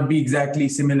would not be exactly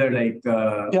similar I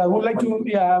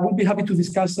would be happy to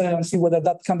discuss and see whether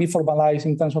that can be formalized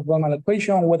in terms of Bellman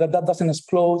equation, whether that doesn't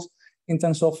explode in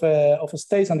terms of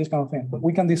states and this kind of thing. But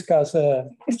we can discuss,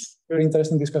 very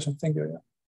interesting discussion. Thank you.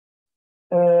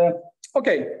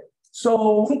 Okay,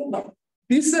 so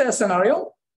this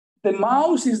scenario, the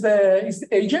mouse is the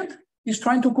agent, is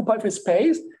trying to occupy the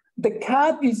space. The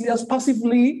cat is just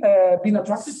passively being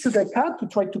attracted to the cat to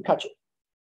try to catch it.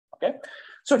 Okay,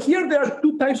 so here there are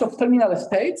two types of terminal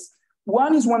states.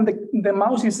 One is when the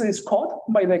mouse is caught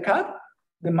by the cat,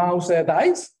 the mouse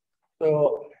dies.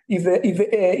 So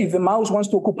if the mouse wants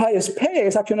to occupy a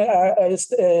space, actually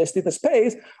state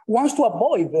space, wants to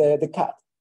avoid the cat.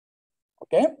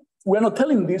 Okay. We're not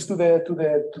telling this to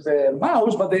the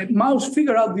mouse, but the mouse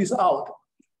figure out this out.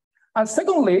 And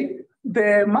secondly,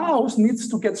 the mouse needs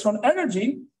to get some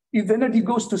energy. If the energy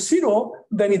goes to 0,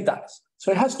 then it dies.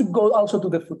 So it has to go also to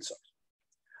the food source.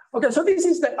 Okay, so this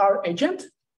is the R agent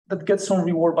that gets some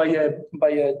reward by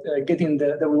getting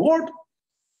the reward.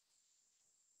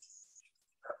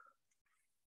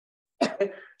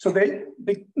 So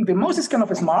the mouse is kind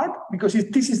of smart because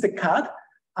this is the cat.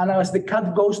 And as the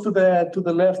cat goes to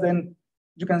the left, then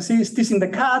you can see it's teasing the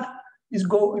cat. It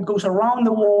goes around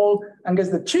the wall and gets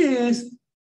the cheese.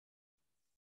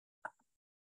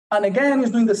 And again,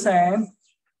 it's doing the same.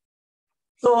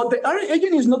 So the R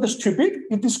agent is not stupid.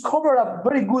 It discovered a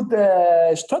very good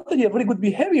strategy, a very good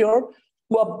behavior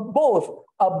to both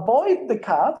avoid the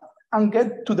cat and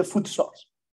get to the food source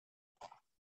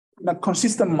in a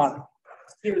consistent manner.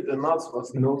 Here, the mouse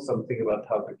must know something about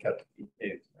how the cat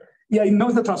behaves. Yeah, it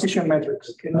knows the transition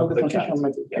metrics. It knows Of the the transition cat.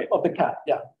 metrics of the cat.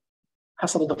 Yeah,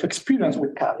 has a lot of experience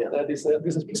with cat. Yeah. This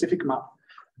is a specific map.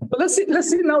 But let's see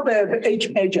now the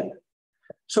H agent.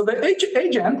 So the H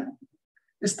agent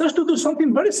starts to do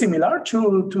something very similar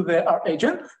to the R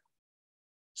agent.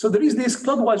 So there is these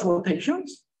clockwise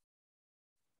rotations,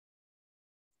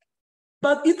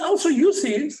 but it also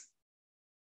uses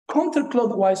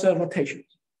counterclockwise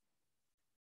rotations.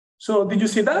 So did you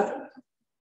see that?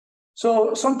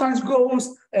 So sometimes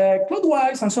goes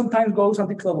clockwise and sometimes goes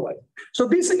anti-clockwise. So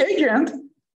this agent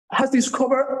has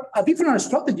discovered a different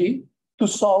strategy to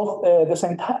solve the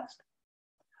same task.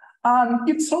 And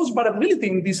it shows variability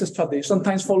in this strategy.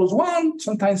 Sometimes follows one,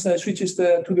 sometimes switches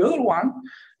to the other one.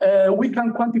 We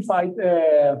can quantify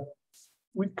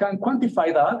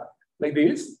that like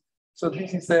this. So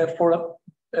this is for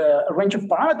a range of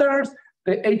parameters.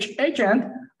 The H agent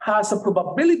has a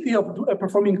probability of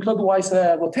performing clockwise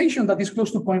rotation that is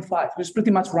close to 0.5. It's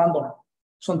pretty much random.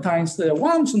 Sometimes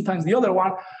one, sometimes the other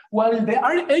one. While the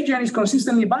R agent is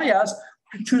consistently biased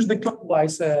to choose the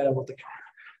clockwise rotation.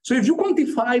 So if you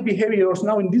quantify behaviors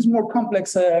now in this more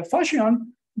complex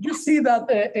fashion, you see that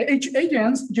H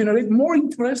agents generate more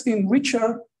interesting,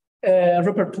 richer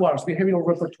repertoires, behavioral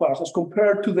repertoires, as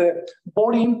compared to the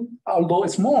boring, although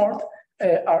smart,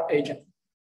 R agent.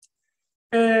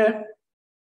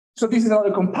 So this is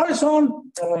another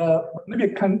comparison.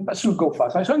 Maybe I should go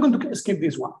fast. So I'm going to skip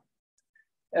this one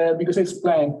because I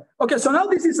explained. Okay, so now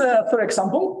this is a third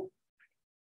example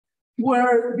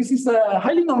where this is a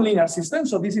highly nonlinear system.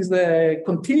 So this is the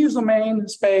continuous domain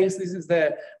space. This is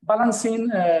the balancing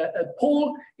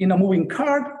pole in a moving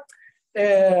card.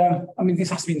 I mean, this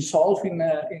has been solved in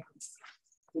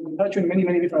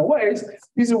many different ways.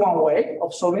 This is one way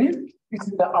of solving it. This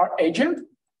is the R agent.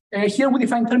 Here we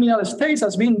define terminal states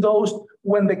as being those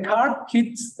when the card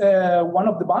hits one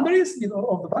of the boundaries,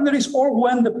 or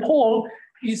when the pole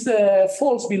is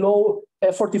falls below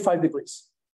 45 degrees.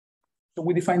 So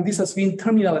we define this as being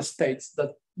terminal states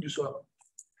that you saw.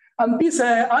 And this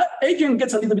agent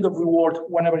gets a little bit of reward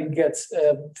whenever it gets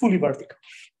fully vertical.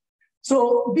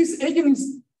 So this agent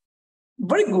is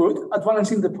very good at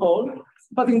balancing the pole,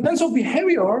 but in terms of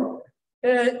behavior,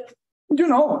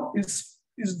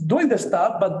 is doing the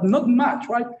stuff, but not much,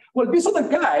 right? Well, this other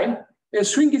guy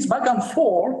swings back and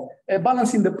forth,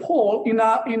 balancing the pole in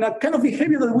a kind of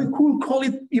behavior that we could call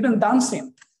it even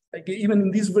dancing, like even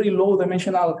in this very low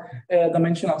dimensional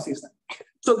system.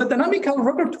 So the dynamical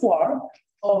repertoire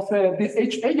of the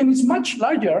H agent is much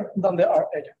larger than the R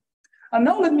agent. And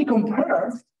now let me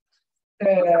compare.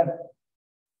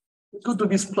 Let's go to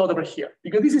this plot over here,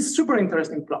 because this is super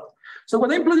interesting plot. So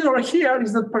what I plotted over here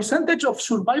is the percentage of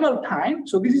survival time.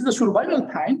 So this is the survival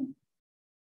time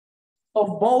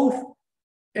of both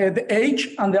the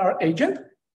H and the R agent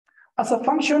as a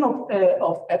function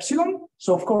of epsilon.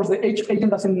 So of course the H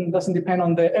agent doesn't depend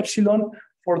on the epsilon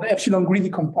for the epsilon greedy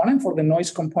component, for the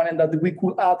noise component that we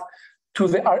could add to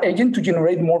the R agent to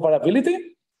generate more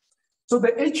variability. So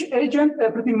the H agent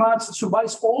pretty much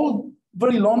survives all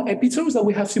very long episodes that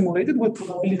we have simulated with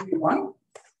probability 1.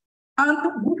 And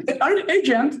with the R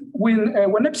agent,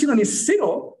 when epsilon is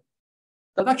 0,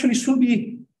 that actually should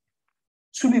be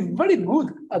very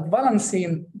good at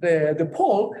balancing the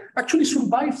pole, actually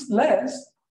survives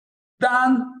less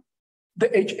than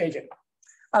the H agent.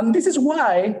 And this is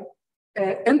why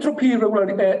the entropy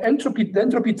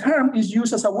term is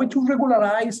used as a way to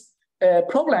regularize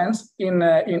problems in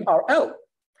RL.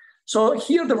 So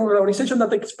here the regularization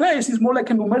that takes place is more like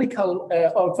a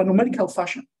numerical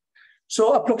fashion.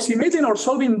 So approximating or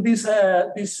solving this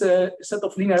set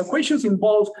of linear equations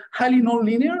involves highly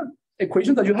nonlinear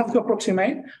equations that you have to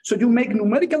approximate. So you make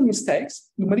numerical mistakes,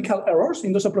 numerical errors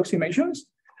in those approximations.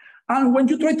 And when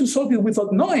you try to solve it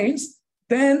without noise,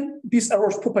 then these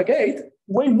errors propagate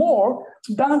way more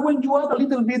than when you add a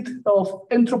little bit of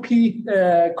entropy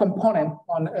component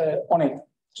on it.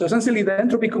 So essentially the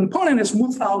entropy component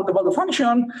smooths out the value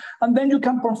function, and then you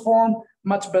can perform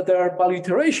much better value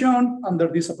iteration under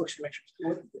these approximations.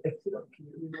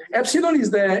 Epsilon is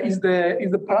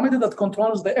the parameter that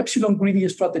controls the epsilon greedy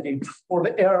strategy for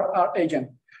the R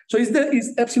agent. So is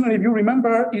epsilon, if you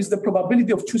remember, is the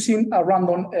probability of choosing a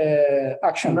random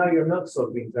action. Now you're not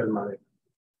solving thermal.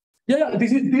 Yeah,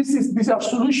 these are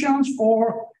solutions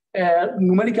for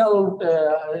numerical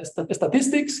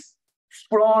statistics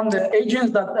from the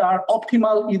agents that are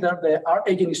optimal. Either the R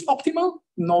agent is optimal,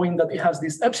 knowing that it has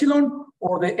this epsilon,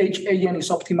 or the H agent is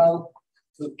optimal.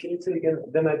 So can you say again?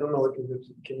 Then I don't know what it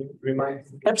is. Can you remind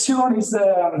me? Epsilon is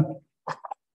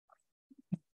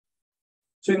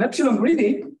so in epsilon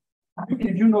greedy,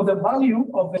 if you know the value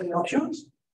of the options,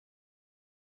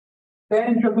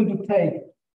 then you're going to take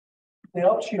the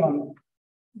option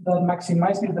that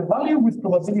maximizes the value with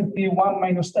probability 1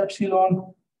 minus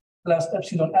epsilon plus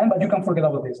epsilon n, but you can forget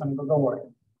about this. I mean, don't worry.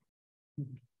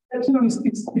 Epsilon is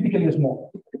typically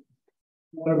small.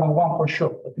 More than 1 for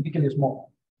sure, but typically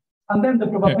small. And then the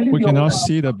probability. Okay, we can now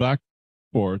see the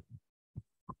blackboard.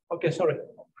 Okay, sorry.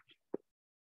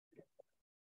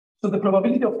 So the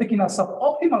probability of taking a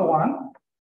suboptimal one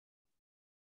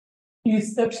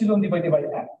is epsilon divided by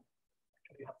n.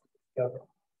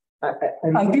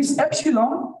 And this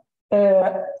epsilon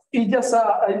is just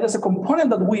a component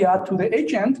that we add to the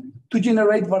agent to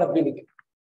generate variability.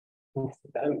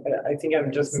 I think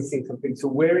I'm just missing something. So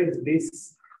where is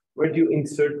this? Where do you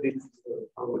insert this?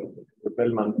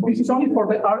 This is only for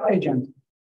the R agent.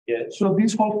 Yeah. So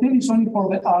this whole thing is only for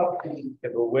the R agent.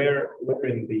 Yeah, but where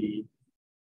in the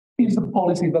is the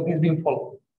policy that is being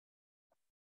followed?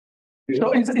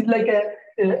 So it's like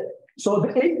so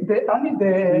you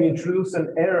introduce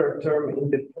an error term in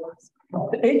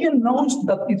the agent knows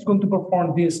that it's going to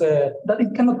perform this, that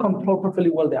it cannot control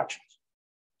perfectly well the actions.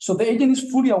 So the agent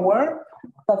is fully aware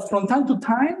that from time to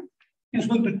time, it's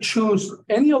going to choose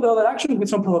any of the other actions with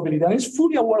some probability, and it's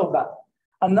fully aware of that.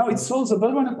 And now it solves a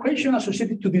Bellman equation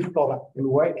associated to this problem. And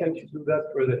why can't you do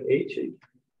that for the H agent?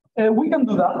 We can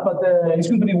do that, but it's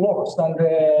going to be worse than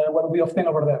what we obtain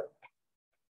over there.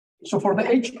 So for the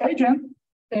H agent,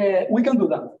 we can do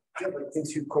that. Yeah, but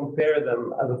since you compare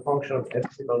them as a function of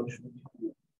epsilon, should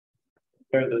you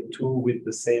compare the two with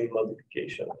the same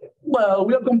modification? Well,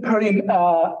 we are comparing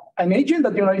an agent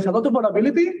that generates a lot of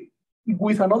variability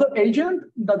with another agent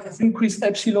that has increased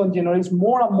epsilon, generates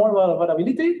more and more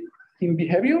variability in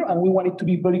behavior, and we want it to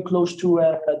be very close to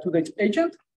the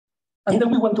agent. And then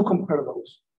we want to compare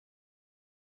those.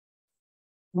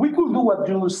 We could do what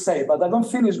you say, but I don't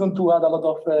think it's going to add a lot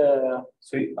of.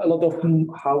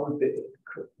 How would the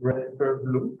red curve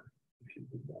look?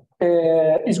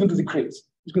 It's going to decrease.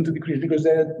 It's going to decrease because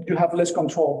you have less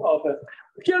control of it.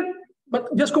 Here,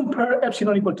 but just compare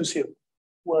epsilon equal to 0,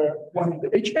 where one is the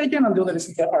H agent and the other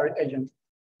is the R agent.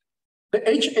 The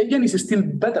H agent is still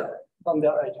better than the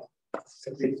R agent.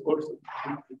 It also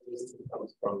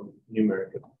comes from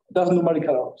numerical. That's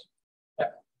numerical errors.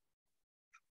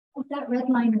 Is that red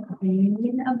line the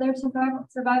mean of their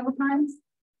survival times?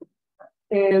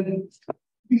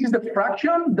 This is the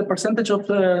fraction, the percentage of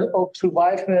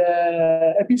survived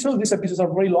episodes. These episodes are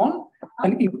very long,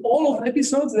 and in all of the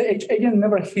episodes, the H agent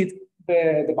never hit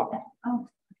the bound. Oh,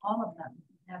 all of them.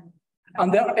 Yeah.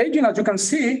 And the agent, as you can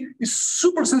see, is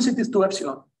super sensitive to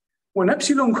epsilon. When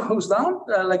epsilon goes down,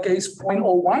 like it's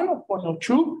 0.01 or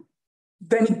 0.02,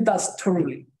 then it does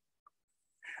terribly.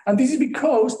 And this is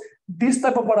because this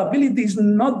type of variability is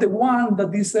not the one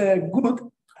that is good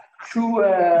to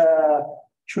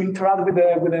interact with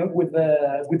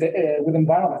the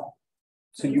environment.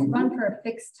 So you run for a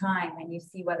fixed time and you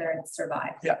see whether it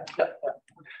survives. Yeah.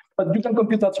 But you can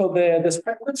compute also the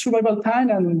expected survival time,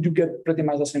 and you get pretty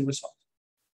much the same result.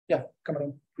 Yeah, come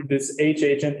on. This H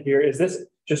agent here, is this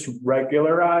just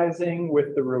regularizing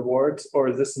with the rewards, or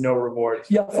is this no rewards?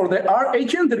 Yeah, for the R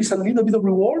agent, there is a little bit of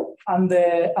reward, and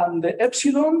the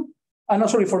epsilon. No,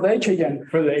 sorry, for the H agent.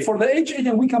 For the H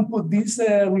agent, we can put this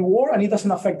reward, and it doesn't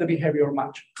affect the behavior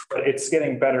much. But it's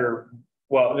getting better.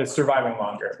 Well, it's surviving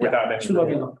longer without any.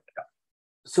 Surviving longer. Yeah.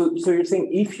 So you're saying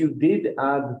if you did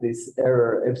add this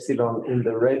error epsilon in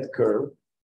the red curve,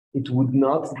 it would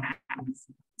not.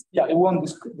 Yeah, it won't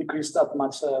decrease that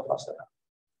much faster.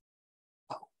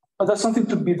 But that's something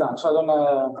to be done. So I don't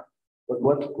know. But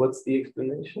what's the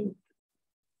explanation?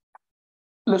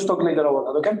 Let's talk later about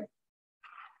that, okay?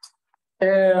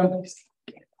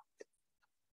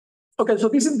 Okay, so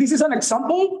this is an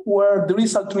example where there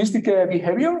is altruistic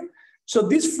behavior. So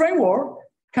this framework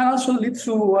can also lead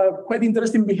to quite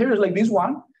interesting behaviors like this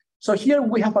one. So here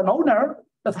we have an owner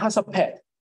that has a pet,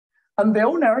 and the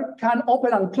owner can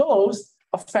open and close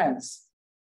a fence.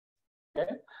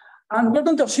 Okay? And we're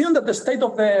going to assume that the state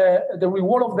of the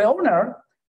reward of the owner,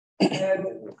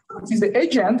 which is the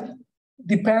agent,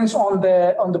 depends on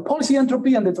the policy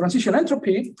entropy and the transition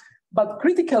entropy. But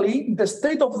critically, the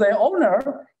state of the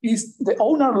owner is the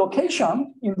owner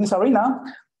location in this arena,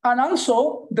 and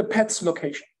also the pet's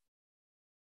location.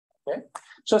 Okay?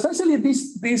 So essentially,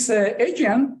 this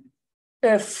agent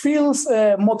feels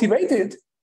motivated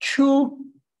to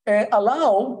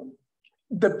allow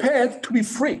the pet to be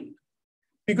free,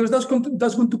 because that's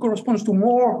going to correspond to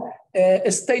more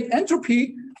state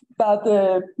entropy that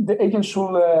the agent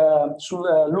should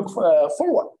look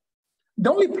forward. The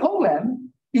only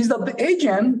problem is that the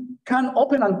agent can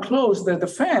open and close the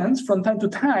fence from time to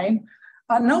time,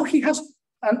 and now he has,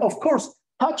 and of course,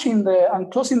 touching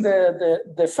and closing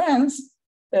the fence,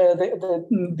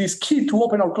 this key to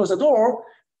open or close the door,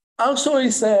 also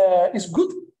is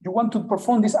good. You want to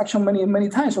perform this action many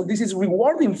times, so this is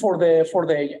rewarding for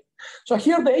the agent. So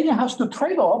here the agent has to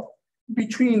trade off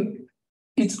between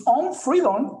its own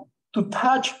freedom to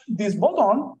touch this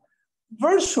button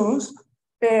versus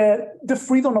the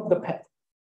freedom of the pet.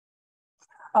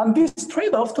 And this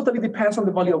trade-off totally depends on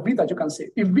the value of beta, as you can see.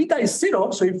 If beta is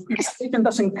 0, so if the agent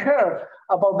doesn't care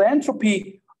about the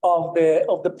entropy of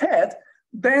the pet,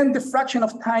 then the fraction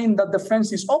of time that the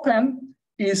fence is open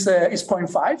is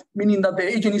 0.5, meaning that the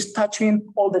agent is touching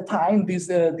all the time this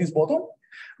button.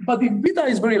 But if beta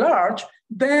is very large,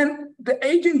 then the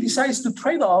agent decides to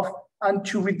trade off and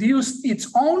to reduce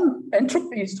its own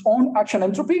entropy, its own action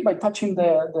entropy by touching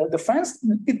the fence.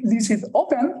 It leaves it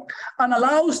open and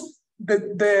allows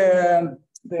the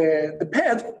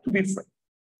pet to be free.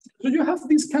 So you have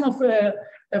this kind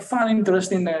of fun,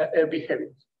 interesting behavior.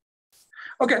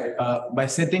 Okay. By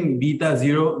setting beta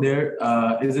 0 there,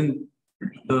 isn't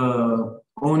the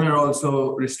owner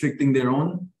also restricting their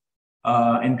own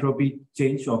entropy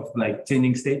change of like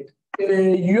changing state?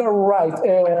 You are right.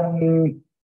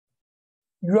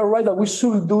 You are right that we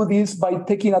should do this by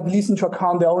taking at least into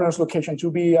account the owner's location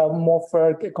to be a more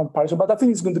fair comparison. But I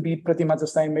think it's going to be pretty much the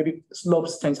same. Maybe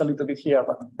slopes change a little bit here,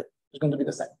 but it's going to be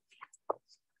the same.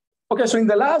 Okay, so in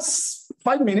the last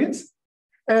 5 minutes,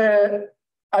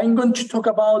 I'm going to talk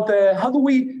about how do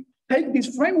we take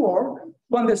this framework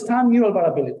to understand neural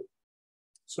variability.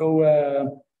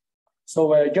 So,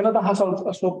 Jonathan has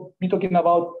also been talking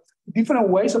about different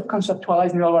ways of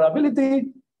conceptualizing neural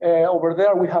variability. Over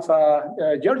there, we have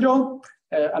Giorgio,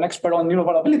 an expert on neural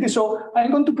variability. So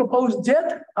I'm going to propose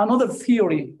yet another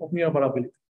theory of neural variability.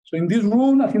 So in this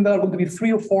room, I think there are going to be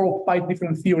 3 or 4 or 5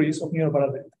 different theories of neural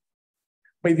variability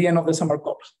by the end of the summer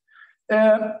course.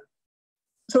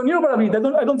 So neural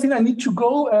variability, I don't think I need to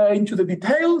go into the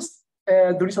details.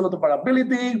 There is a lot of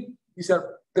variability. These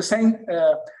are the same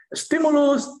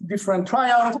stimulus, different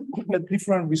trials,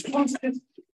 different responses.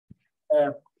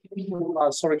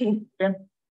 Sorry. Okay.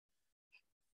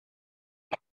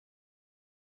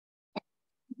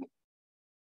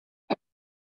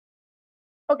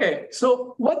 Okay,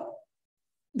 so what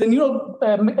the neural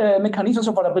mechanisms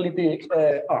of variability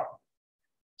are.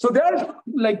 So there are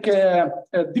like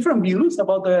different views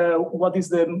about what is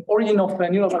the origin of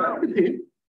neural variability.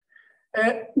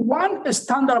 One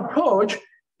standard approach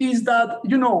is that,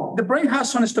 you know, the brain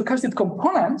has some stochastic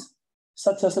components,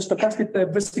 such as a stochastic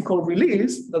vesicle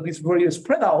release that is very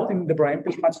spread out in the brain.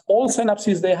 Pretty much all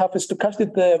synapses, they have a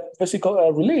stochastic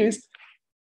vesicle release.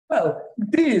 Well,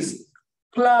 this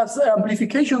plus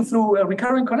amplification through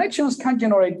recurrent connections can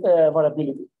generate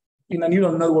variability in a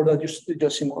neural network that you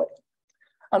just simulate.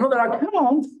 Another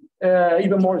account,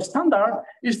 even more standard,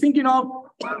 is thinking of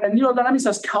neural dynamics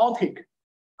as chaotic.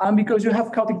 And because you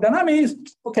have chaotic dynamics,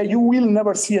 okay, you will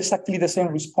never see exactly the same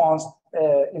response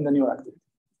in the neural activity.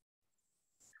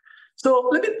 So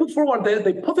let me put forward the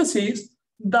hypothesis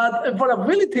that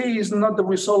variability is not the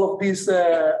result of this,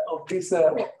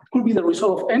 could be the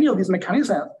result of any of these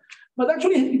mechanisms, but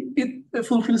actually it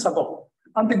fulfills a goal.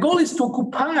 And the goal is to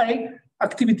occupy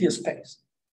activity space.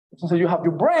 So you have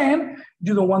your brain,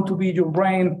 you don't want to be your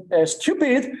brain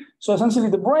stupid. So essentially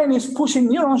the brain is pushing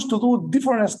neurons to do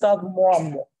different stuff more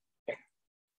and more.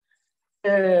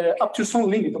 Up to some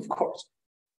limit, of course.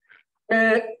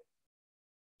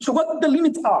 So what the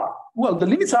limits are? Well, the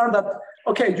limits are that,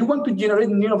 okay, you want to generate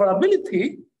neural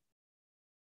variability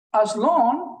as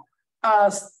long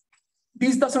as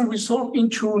this doesn't result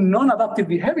into non-adaptive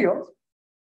behavior.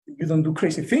 You don't do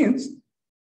crazy things.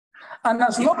 And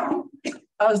as long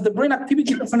as the brain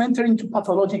activity doesn't enter into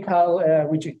pathological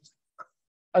regimes.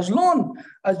 As long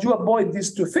as you avoid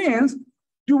these 2 things,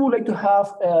 you would like to have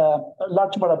a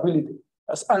large variability,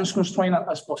 as unconstrained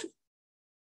as possible.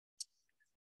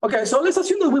 Okay, so let's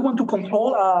assume that we want to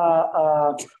control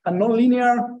a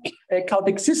nonlinear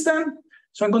chaotic system.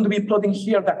 So I'm going to be plotting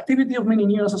here the activity of many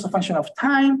neurons as a function of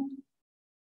time.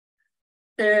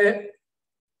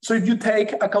 So if you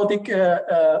take a chaotic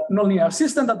nonlinear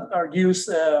system that are used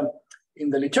in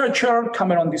the literature,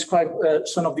 Cameron described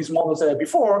some of these models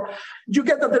before, you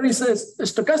get that there is a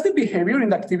stochastic behavior in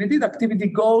the activity. The activity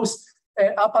goes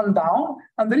up and down.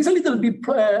 And there is a little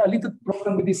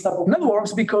problem with this type of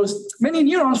networks because many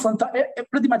neurons,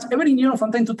 pretty much every neuron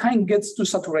from time to time gets to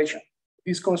saturation.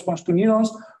 This corresponds to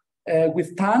neurons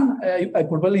with TAN,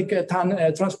 hyperbolic TAN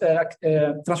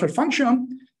transfer function.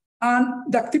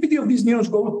 And the activity of these neurons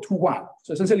go to 1.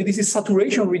 So essentially, this is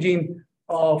saturation regime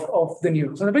of the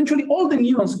neurons. And eventually, all the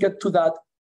neurons get to that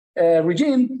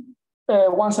regime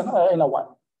once in a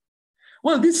while.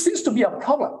 Well, this seems to be a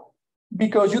problem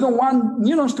because you don't want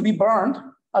neurons to be burned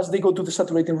as they go to the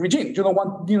saturating regime. You don't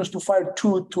want neurons to fire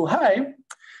too high.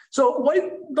 So why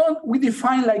don't we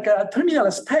define like a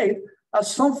terminal state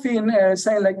as something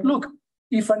saying like, look,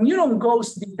 if a neuron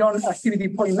goes beyond activity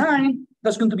 0.9,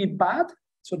 that's going to be bad.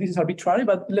 So this is arbitrary,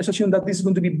 but let's assume that this is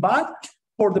going to be bad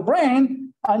for the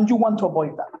brain, and you want to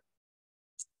avoid that.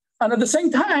 And at the same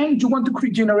time, you want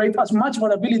to generate as much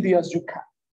variability as you can.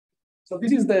 So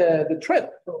this is the trade.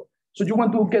 So you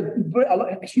want to get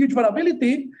a huge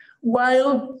variability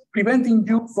while preventing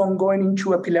you from going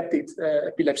into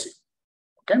epilepsy.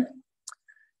 Okay.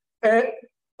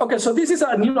 Okay. So this is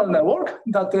a neural network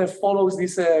that follows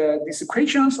these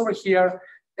equations over here.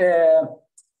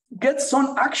 Gets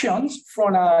some actions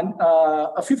from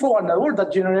a feed-forward network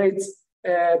that generates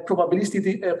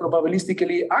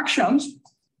probabilistically actions.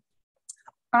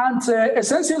 And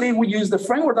essentially, we use the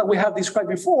framework that we have described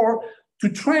before to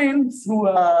train through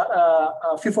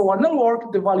a feed-forward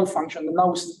network the value function. And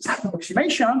now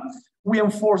estimation, we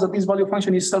enforce that this value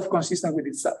function is self-consistent with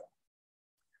itself.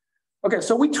 Okay,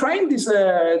 so we train this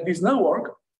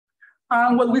network,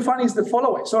 and what we find is the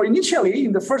following. So initially,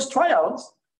 in the first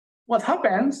trials, what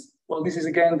happens? Well, this is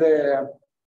again the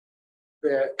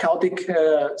chaotic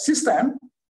system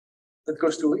that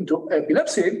goes into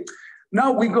epilepsy.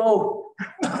 Now we go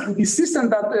to the system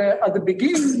that at the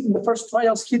beginning, in the first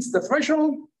trials, hits the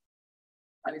threshold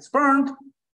and it's burned,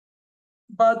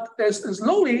 but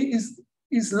slowly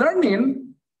is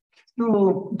learning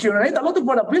to generate a lot of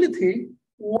variability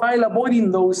while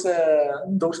avoiding those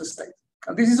states.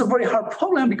 And this is a very hard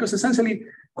problem because essentially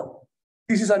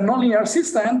this is a nonlinear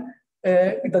system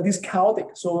that is chaotic.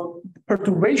 So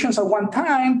perturbations at one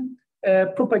time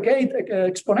propagate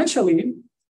exponentially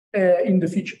in the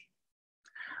future.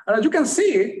 And as you can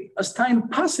see, as time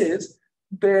passes,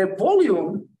 the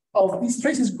volume of these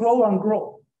traces grow and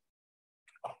grow.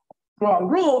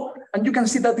 And you can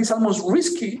see that it's almost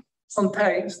risky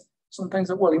sometimes,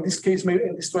 well, in this case, maybe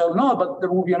in this trial not, but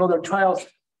there will be another trials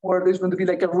where there's going to be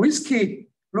like a risky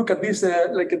look at this,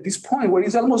 like at this point where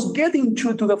it's almost getting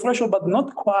to the threshold, but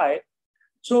not quite.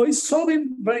 So it's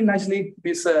solving very nicely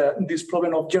this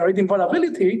problem of generating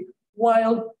variability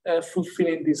while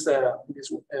fulfilling this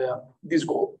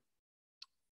goal.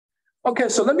 Okay,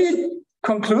 so let me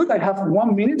conclude. I have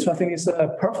 1 minute, so I think it's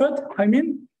perfect. I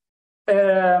mean,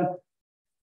 are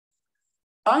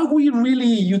we really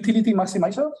utility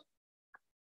maximizers?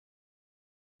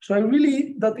 So I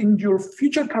really, that in your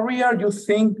future career, you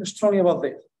think strongly about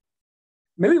this.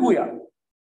 Maybe we are.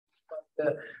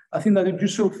 But, I think that if you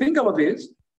should think about this,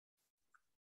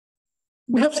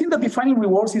 we have seen that defining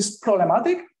rewards is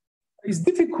problematic. It's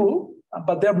difficult,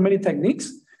 but there are many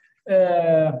techniques,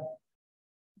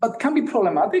 but can be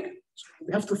problematic. So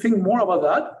we have to think more about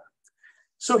that.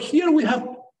 So here we have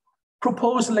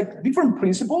proposed like different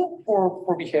principles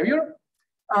for behavior.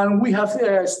 And we have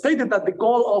stated that the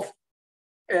goal of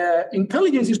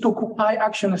intelligence is to occupy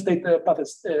action state path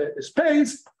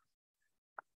space.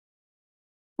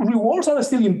 Rewards are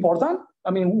still important. I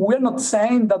mean, we're not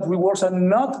saying that rewards are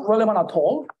not relevant at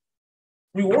all.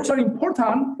 Rewards are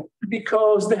important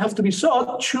because they have to be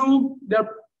sought to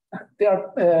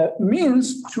their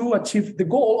means to achieve the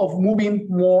goal of moving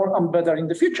more and better in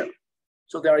the future.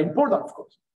 So they are important, of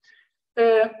course.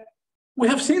 We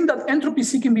have seen that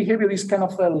entropy-seeking behavior is kind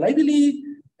of lively,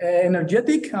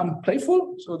 energetic, and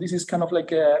playful. So this is kind of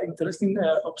like an interesting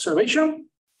observation.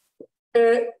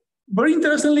 Very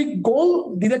interestingly,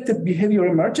 goal-directed behavior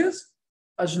emerges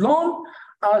as long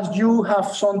as you have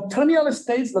some terminal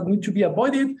states that need to be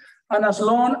avoided, and as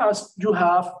long as you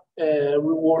have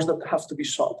rewards that have to be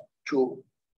sought to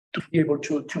be able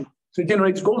to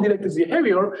generate goal-directed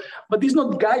behavior, but it's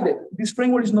not guided. This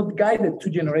framework is not guided to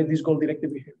generate this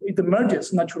goal-directed behavior. It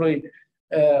emerges naturally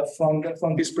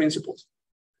from these principles.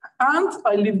 And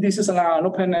I leave this as an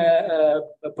open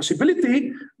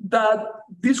possibility that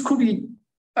this could be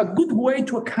a good way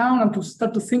to account and to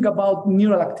start to think about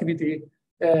neural activity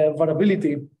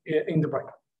variability in the brain.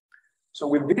 So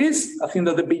with this, I think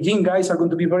that the Beijing guys are going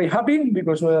to be very happy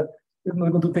because we're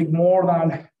not going to take more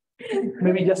than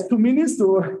maybe just 2 minutes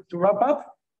to wrap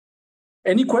up.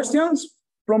 Any questions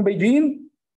from Beijing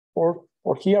or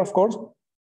here, of course?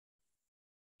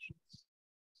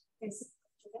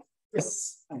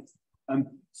 Yes. Thanks.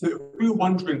 So we were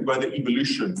wondering whether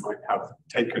evolution might have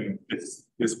taken this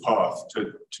path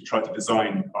to try to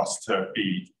design us to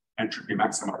be entropy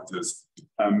maximizers.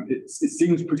 It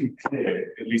seems pretty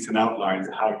clear, at least in outline,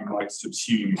 how you might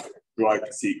subsume drive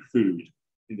to seek food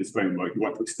in this framework. You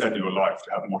want to extend your life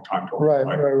to have more time to occupy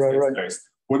right.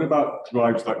 What about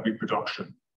drives like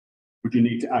reproduction? Would you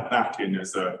need to add that in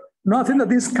as a... No, I think that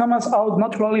this comes out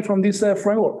naturally from this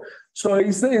framework. So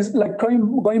it's like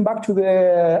going back to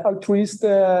the altruist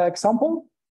example.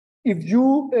 If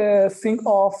you think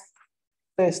of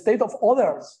the state of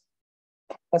others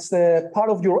as a part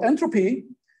of your entropy,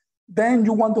 then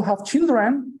you want to have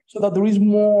children so that there is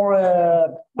more,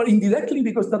 but indirectly,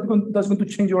 because that's going to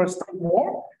change your state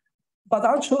more. But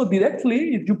also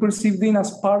directly, if you perceive them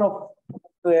as part of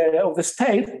the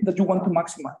state that you want to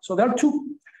maximize. So there are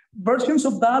two versions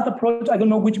of that approach. I don't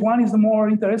know which one is the more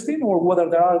interesting or whether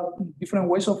there are different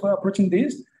ways of approaching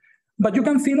this. But you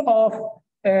can think of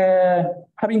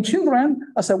having children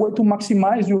as a way to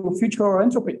maximize your future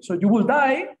entropy. So you will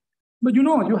die, but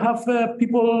you have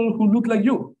people who look like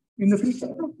you in the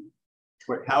future.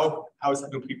 Wait, how is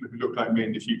having people who look like me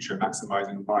in the future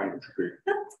maximizing my entropy?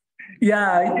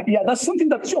 Yeah, that's something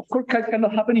that of course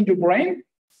cannot happen in your brain.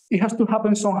 It has to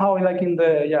happen somehow, like in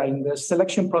the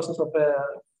selection process of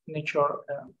nature.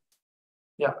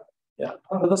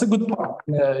 But that's a good point.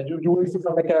 You will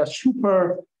have like a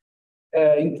super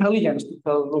intelligence to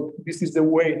tell, look, this is the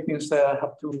way things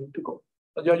have to go.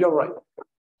 But you're right.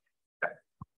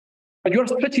 But you're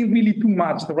stretching really too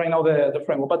much right now the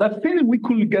framework. But I think we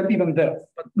could get even there,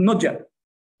 but not yet.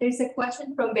 There's a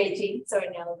question from Beijing. Sorry,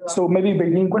 now. So maybe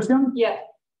Beijing question? Yeah.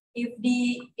 If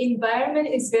the environment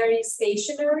is very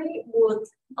stationary, would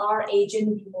our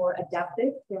agent be more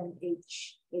adaptive than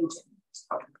H agent?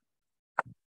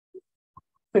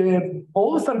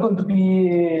 Both are going to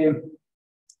be.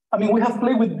 I mean, we have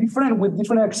played with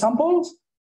different examples,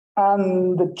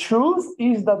 and the truth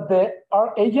is that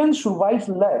our agent survives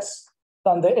less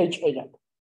than the H agent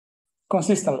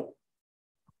consistently.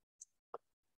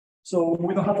 So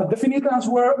we don't have a definite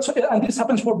answer, and this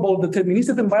happens for both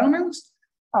deterministic environments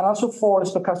and also for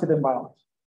stochastic environments.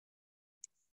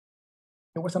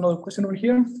 There was another question over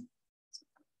here.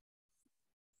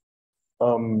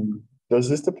 Does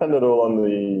this depend at all on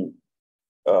the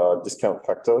discount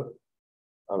factor?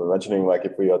 I'm imagining like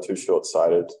if we are too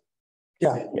short-sighted,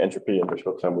 entropy in the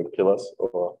short term would kill us.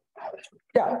 Or...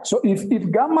 Yeah, so if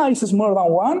gamma is smaller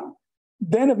than 1,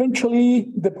 then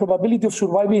eventually the probability of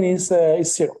surviving is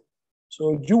 0.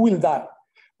 So you will die.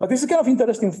 But this is kind of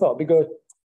interesting thought because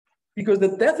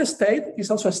the death state is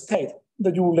also a state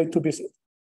that you would like to visit.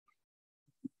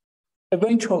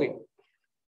 Eventually,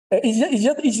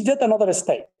 it's yet another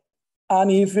state. And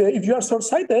if you are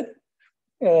short-sighted,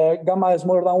 gamma is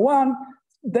more than 1,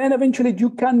 then eventually you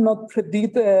cannot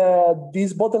predict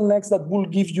these bottlenecks that will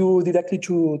give you directly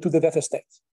to the death state.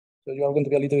 So you are going to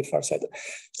be a little bit far-sighted.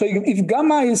 So if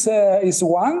gamma is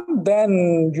 1,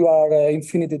 then you are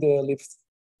infinity-lived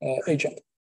agent.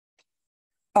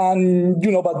 And,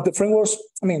 but the frameworks,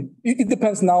 I mean, it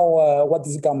depends now what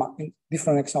is gamma in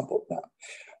different examples. Yeah.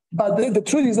 But the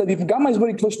truth is that if gamma is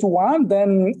very close to 1,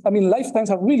 then, I mean, lifetimes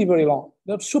are really very long.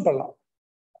 They're super long.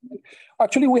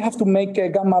 Actually, we have to make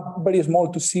gamma very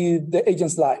small to see the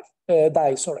agent's die,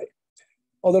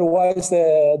 Otherwise,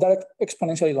 they're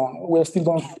exponentially long. We still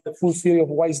don't have the full theory of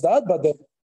why is that, but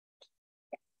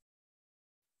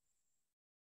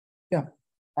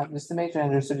just to make sure I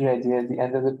understood your idea at the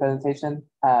end of the presentation,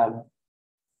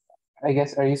 I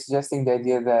guess, are you suggesting the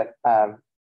idea that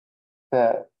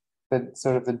the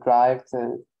sort of the drive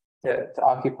to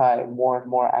occupy more and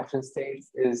more action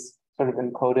states is sort of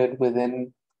encoded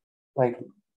within like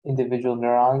individual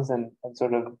neurons and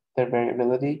sort of their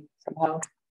variability somehow?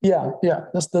 Yeah,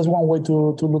 that's one way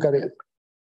to look at it.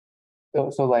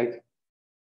 So like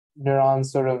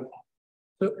neurons sort of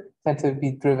tend to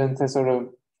be driven to sort of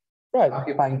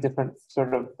occupying different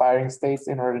sort of firing states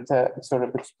in order to sort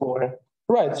of explore.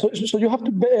 Right. So you have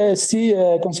to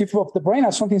conceive of the brain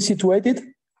as something situated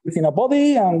within a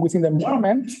body and within the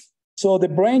environment. So the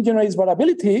brain generates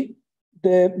variability.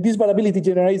 This variability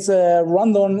generates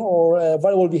random or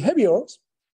variable behaviors,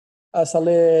 as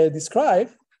Ale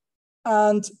described.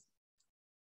 And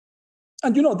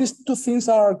these two things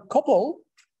are coupled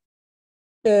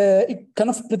kind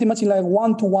of pretty much in like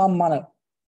one-to-one manner.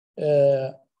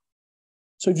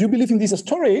 So if you believe in this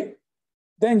story,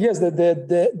 then yes,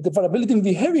 the variability in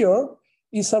behavior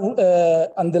is and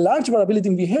the large variability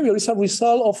in behavior is a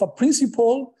result of a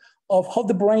principle of how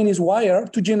the brain is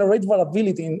wired to generate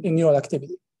variability in neural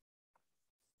activity.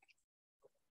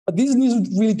 But this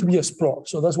needs really to be explored.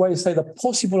 So that's why I say the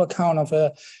possible account of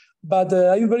but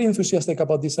I'm very enthusiastic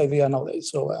about this idea nowadays.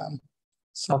 So,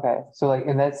 okay. So like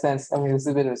in that sense, I mean, this is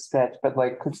a bit of a stretch, but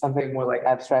like could something more like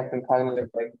abstract and cognitive,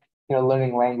 like, you know,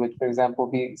 learning language, for example,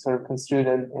 be sort of construed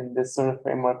in this sort of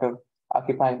framework of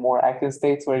occupying more active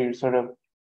states where you're sort of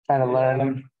trying to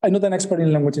learn? I'm not an expert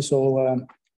in languages, so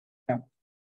yeah.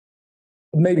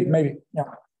 Maybe, yeah.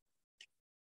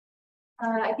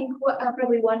 I think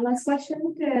probably one last question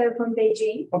from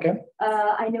Beijing. Okay.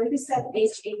 I noticed that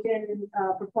H agent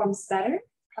performs better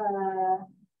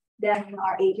than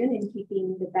our agent in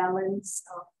keeping the balance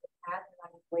of the cat and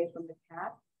running away from the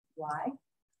cat. Why?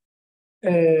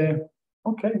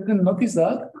 Okay, I didn't notice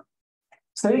that.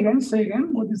 Say again.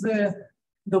 What is the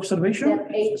observation?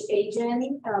 That H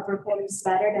agent performs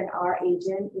better than our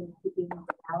agent in keeping the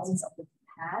balance of the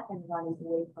cat and running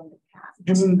away from the cat.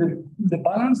 You mean the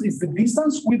balance is the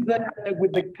distance with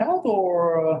the cat,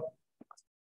 or?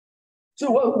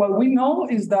 So what we know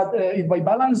is that if by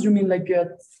balance you mean like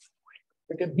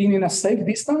being in a safe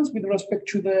distance with respect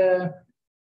to the.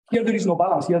 Here there is no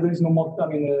balance. Here there is no more. I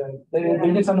mean,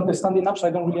 they just are not standing up, so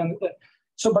I don't really understand.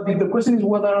 So, but if the question is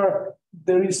whether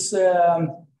there is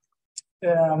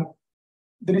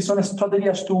some strategy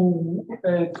as to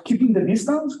keeping the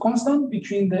distance constant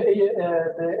between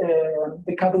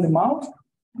the cat and the mouse,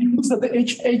 it means that the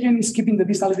H agent is keeping the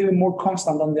distance even more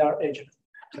constant than the R agent.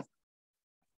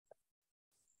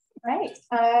 Right.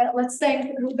 Let's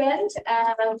thank Ruben.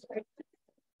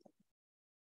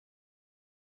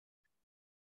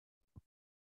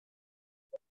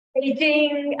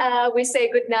 Beijing, we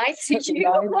say good night to you,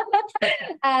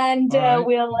 and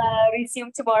we'll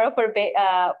resume tomorrow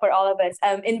for all of us.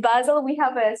 In Basel, we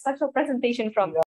have a special presentation from